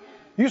do.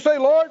 You say,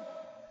 Lord,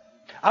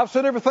 I've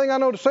said everything I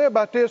know to say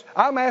about this.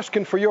 I'm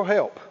asking for your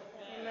help.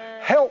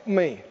 Help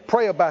me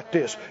pray about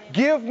this.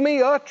 Give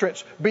me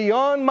utterance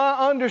beyond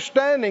my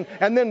understanding.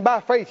 And then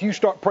by faith, you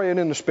start praying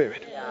in the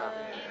Spirit.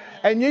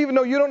 And even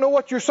though you don't know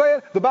what you're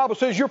saying, the Bible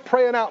says you're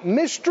praying out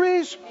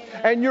mysteries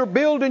and you're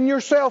building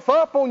yourself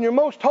up on your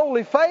most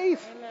holy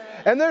faith.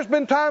 And there's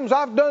been times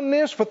I've done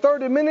this for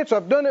 30 minutes,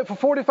 I've done it for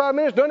 45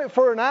 minutes, done it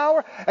for an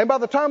hour, and by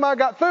the time I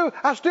got through,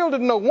 I still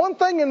didn't know one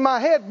thing in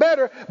my head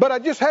better, but I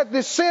just had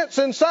this sense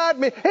inside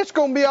me, it's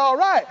going to be all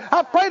right.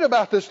 I prayed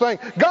about this thing.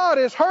 God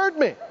has heard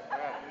me.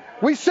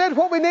 We said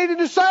what we needed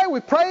to say, we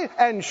prayed,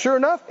 and sure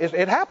enough,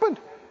 it happened.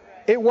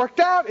 It worked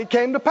out, it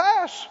came to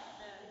pass.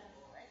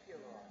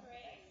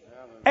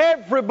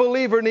 Every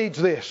believer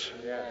needs this.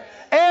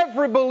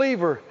 Every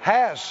believer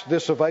has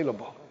this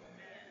available,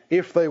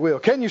 if they will.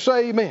 Can you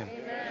say amen?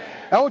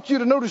 I want you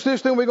to notice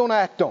this, then we're going to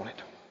act on it.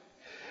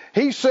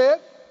 He said,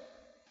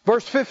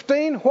 verse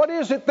 15, what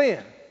is it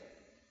then?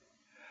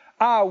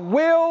 I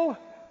will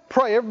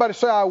pray. Everybody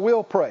say, I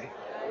will pray.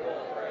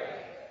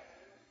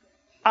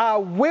 I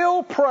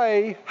will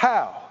pray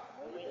how?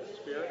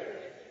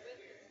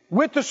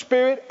 With the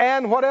Spirit.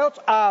 And what else?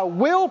 I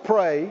will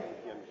pray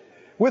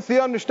with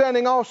the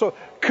understanding also.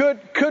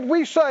 Could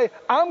we say,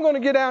 I'm going to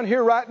get down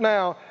here right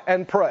now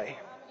and pray?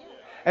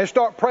 And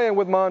start praying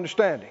with my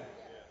understanding.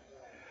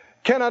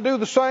 Can I do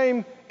the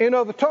same in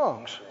other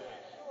tongues?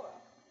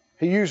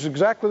 He uses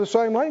exactly the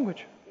same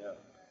language.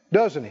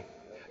 Doesn't he?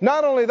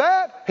 Not only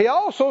that, he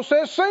also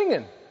says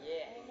singing.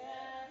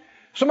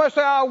 Somebody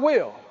say, I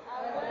will.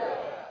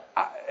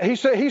 He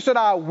said,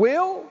 I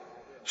will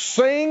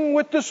sing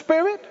with the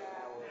Spirit.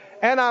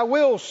 And I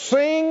will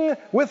sing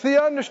with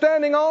the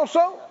understanding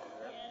also.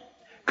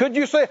 Could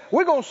you say,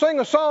 we're going to sing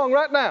a song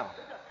right now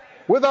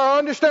with our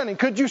understanding.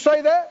 Could you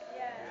say that?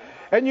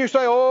 And you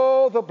say,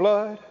 oh, the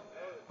blood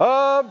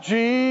of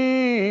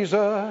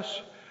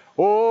Jesus.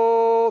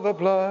 Oh, the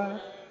blood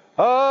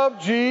of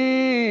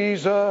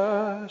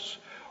Jesus.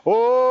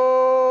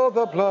 Oh,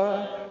 the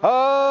blood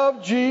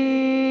of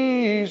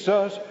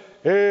Jesus.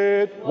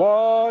 It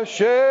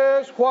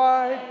washes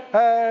white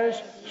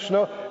as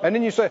snow. And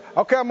then you say,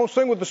 okay, I'm going to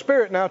sing with the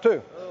Spirit now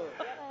too.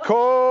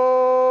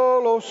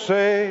 Kolose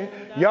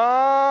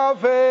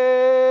Yahweh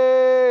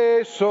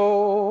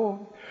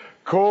so.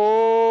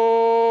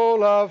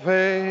 Kolave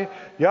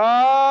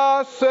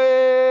Yaselo.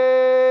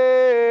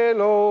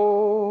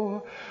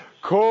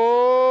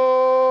 Kolave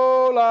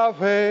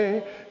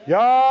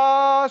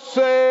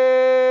Yaselo.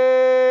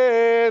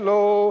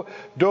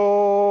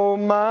 Domanesi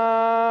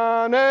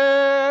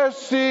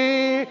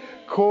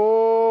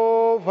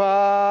Kova.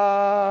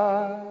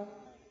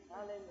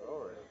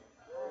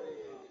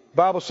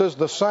 Bible says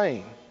the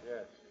same.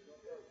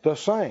 The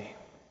same.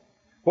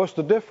 What's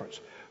the difference?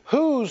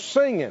 Who's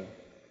singing?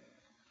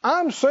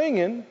 I'm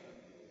singing,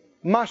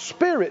 my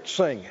spirit's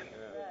singing.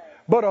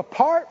 But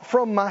apart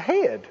from my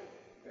head,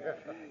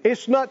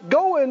 it's not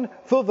going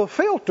through the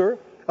filter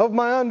of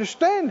my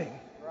understanding.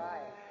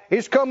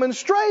 It's coming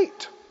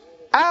straight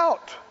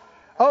out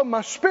of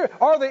my spirit.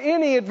 Are there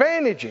any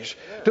advantages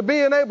to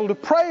being able to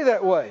pray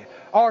that way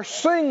or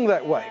sing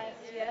that way?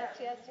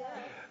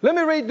 Let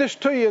me read this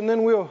to you and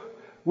then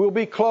we'll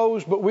be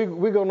closed, but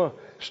we're going to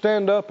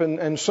stand up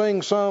and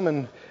sing some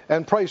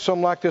and pray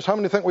some like this. How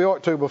many think we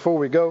ought to before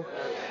we go?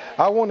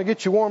 I want to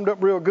get you warmed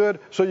up real good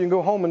so you can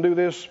go home and do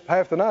this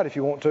half the night if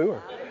you want to,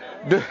 or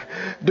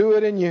do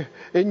it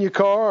in your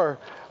car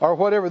or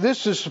whatever.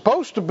 This is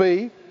supposed to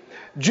be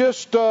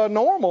just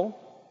normal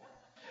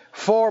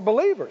for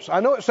believers.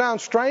 I know it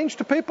sounds strange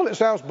to people. It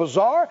sounds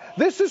bizarre.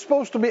 This is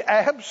supposed to be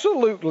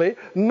absolutely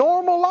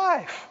normal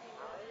life.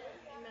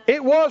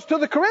 It was to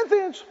the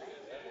Corinthians.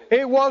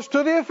 It was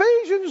to the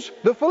Ephesians.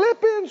 The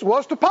Philippians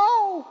was to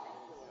Paul.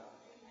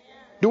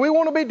 Do we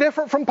want to be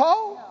different from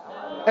Paul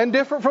and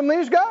different from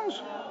these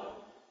guys?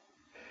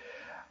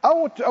 I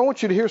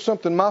want you to hear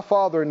something my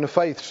father in the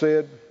faith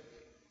said,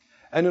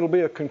 and it'll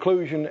be a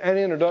conclusion and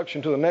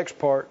introduction to the next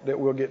part that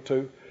we'll get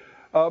to.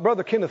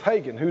 Brother Kenneth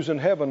Hagin, who's in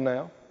heaven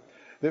now,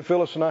 that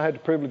Phyllis and I had the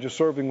privilege of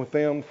serving with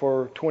them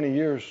for 20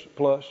 years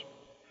plus.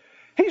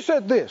 He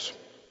said this.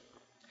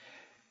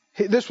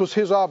 This was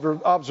his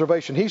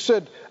observation. He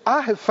said,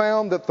 I have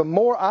found that the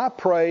more I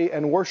pray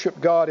and worship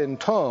God in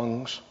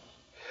tongues,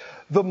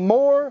 the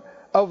more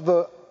of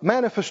the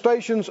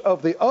manifestations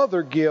of the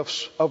other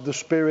gifts of the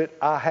Spirit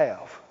I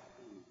have.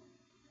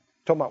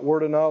 Talking about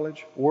word of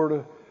knowledge, word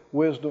of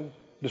wisdom,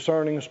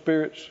 discerning of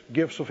spirits,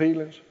 gifts of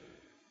healings,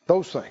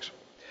 those things.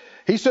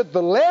 He said,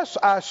 the less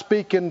I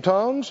speak in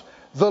tongues,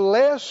 the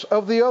less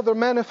of the other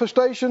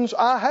manifestations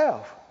I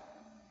have.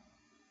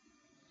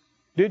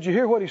 Did you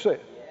hear what he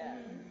said?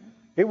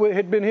 It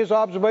had been his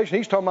observation.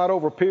 He's talking about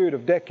over a period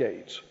of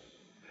decades,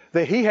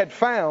 that he had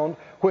found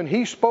when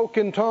he spoke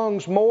in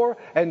tongues more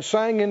and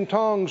sang in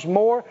tongues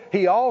more,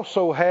 he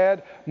also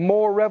had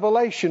more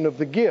revelation of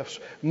the gifts,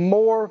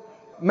 more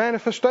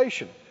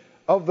manifestation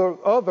of the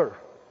other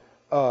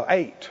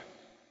 8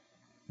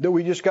 that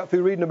we just got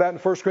through reading about in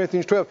 1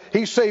 Corinthians 12.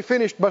 He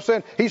finished by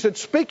saying, he said,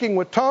 speaking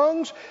with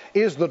tongues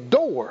is the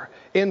door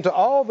into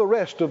all the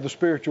rest of the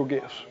spiritual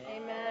gifts.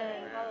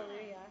 Amen.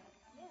 Hallelujah.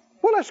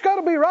 Well, that's got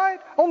to be right.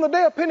 On the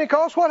day of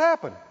Pentecost, what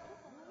happened?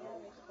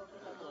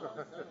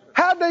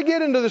 How'd they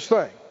get into this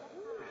thing?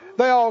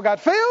 They all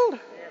got filled.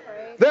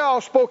 They all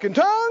spoke in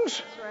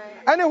tongues.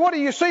 And then what do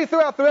you see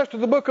throughout the rest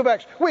of the book of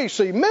Acts? We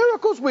see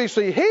miracles. We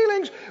see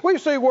healings. We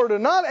see word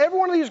of knowledge. Every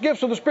one of these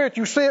gifts of the Spirit,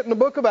 you see it in the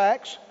book of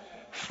Acts,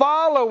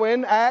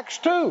 following Acts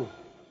 2,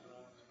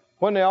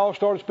 when they all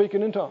started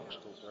speaking in tongues.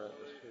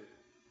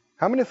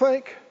 How many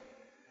think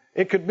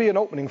it could be an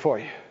opening for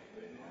you?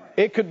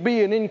 It could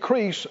be an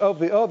increase of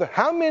the other.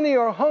 How many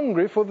are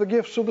hungry for the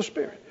gifts of the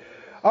Spirit?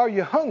 Are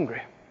you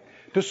hungry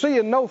to see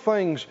and know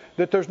things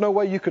that there's no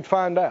way you could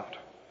find out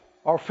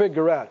or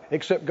figure out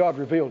except God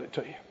revealed it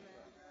to you?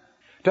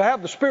 To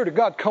have the Spirit of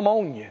God come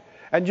on you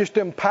and just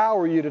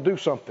empower you to do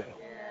something.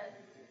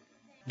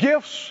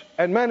 Gifts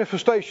and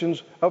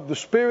manifestations of the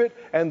Spirit,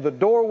 and the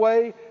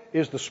doorway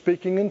is the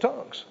speaking in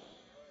tongues.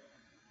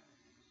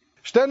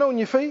 Stand on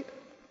your feet.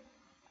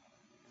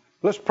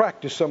 Let's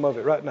practice some of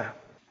it right now.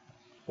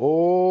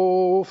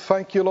 Oh,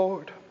 thank you,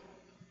 Lord.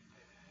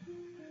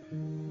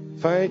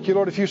 Thank you,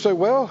 Lord. If you say,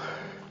 well,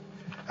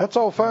 that's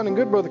all fine and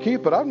good, Brother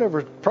Keith, but I've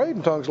never prayed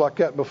in tongues like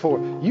that before.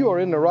 You are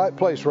in the right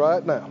place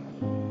right now.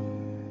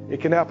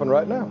 It can happen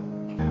right now.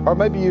 Or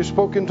maybe you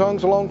spoke in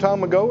tongues a long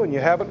time ago and you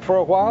haven't for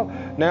a while.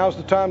 Now's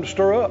the time to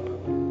stir up.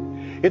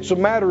 It's a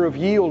matter of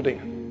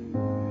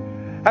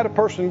yielding. I had a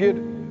person get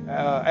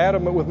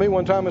adamant with me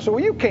one time and said,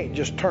 well, you can't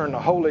just turn the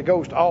Holy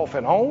Ghost off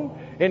and on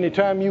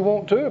anytime you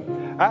want to.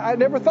 I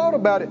never thought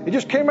about it. It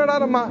just came right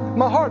out of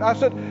my heart. I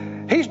said,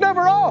 he's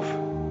never off.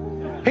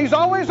 He's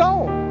always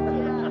on.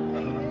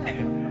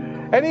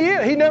 And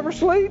he never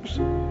sleeps.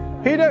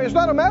 It's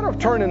not a matter of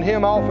turning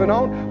him off and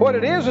on. What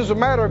it is a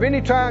matter of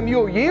any time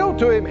you'll yield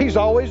to him, he's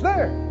always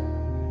there.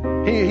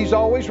 He's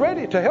always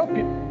ready to help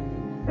you.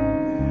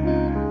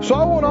 So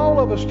I want all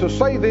of us to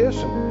say this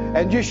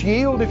and just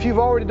yield if you've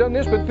already done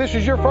this. But if this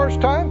is your first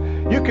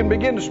time, you can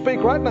begin to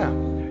speak right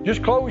now.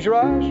 Just close your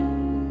eyes.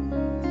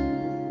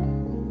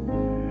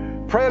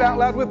 Pray it out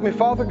loud with me.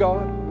 Father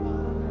God,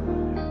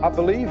 I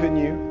believe in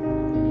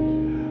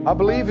you. I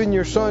believe in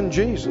your Son,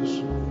 Jesus.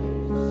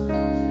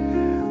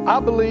 I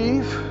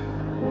believe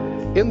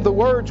in the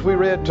words we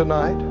read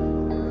tonight.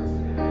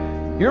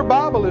 Your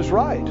Bible is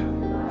right.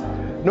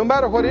 No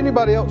matter what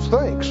anybody else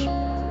thinks,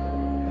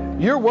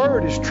 your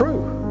word is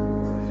true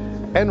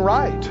and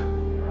right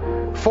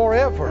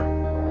forever.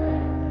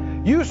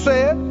 You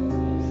said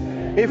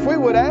if we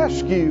would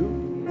ask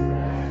you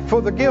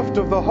for the gift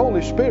of the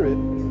Holy Spirit,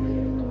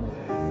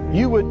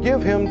 you would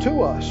give him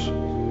to us.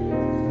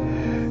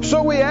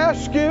 So we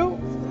ask you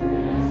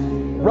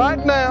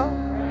right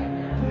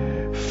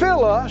now,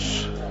 fill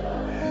us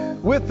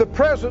with the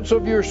presence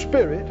of your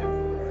Spirit,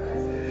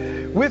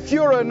 with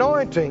your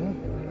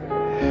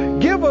anointing.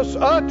 Give us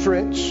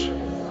utterance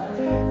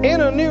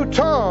in a new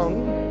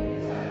tongue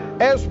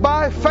as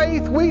by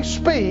faith we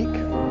speak.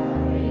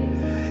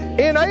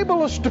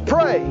 Enable us to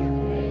pray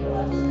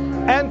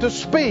and to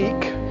speak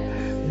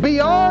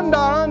beyond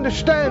our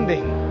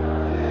understanding,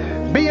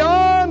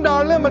 beyond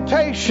our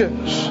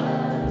limitations,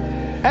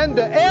 and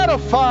to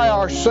edify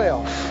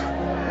ourselves,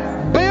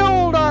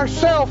 build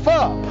ourselves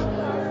up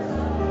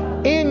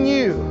in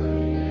you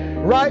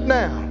right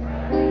now.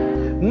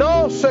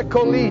 No se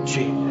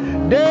coligi.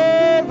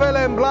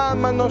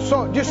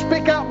 Just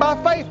speak out by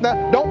faith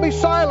now. Don't be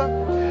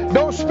silent.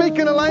 Don't speak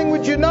in a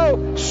language you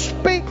know.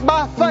 Speak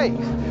by faith.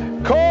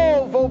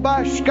 Kovo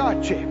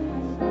bashkachi.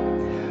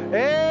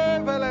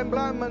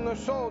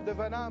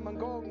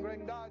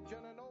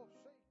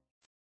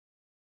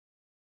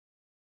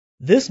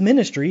 This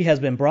ministry has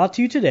been brought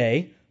to you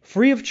today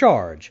free of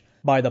charge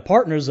by the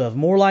partners of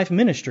More Life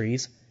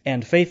Ministries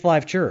and Faith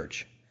Life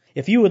Church.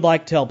 If you would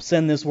like to help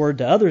send this word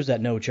to others at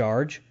no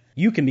charge,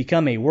 you can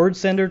become a word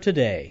sender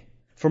today.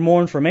 For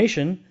more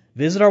information,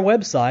 visit our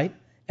website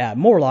at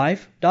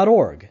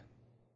morelife.org.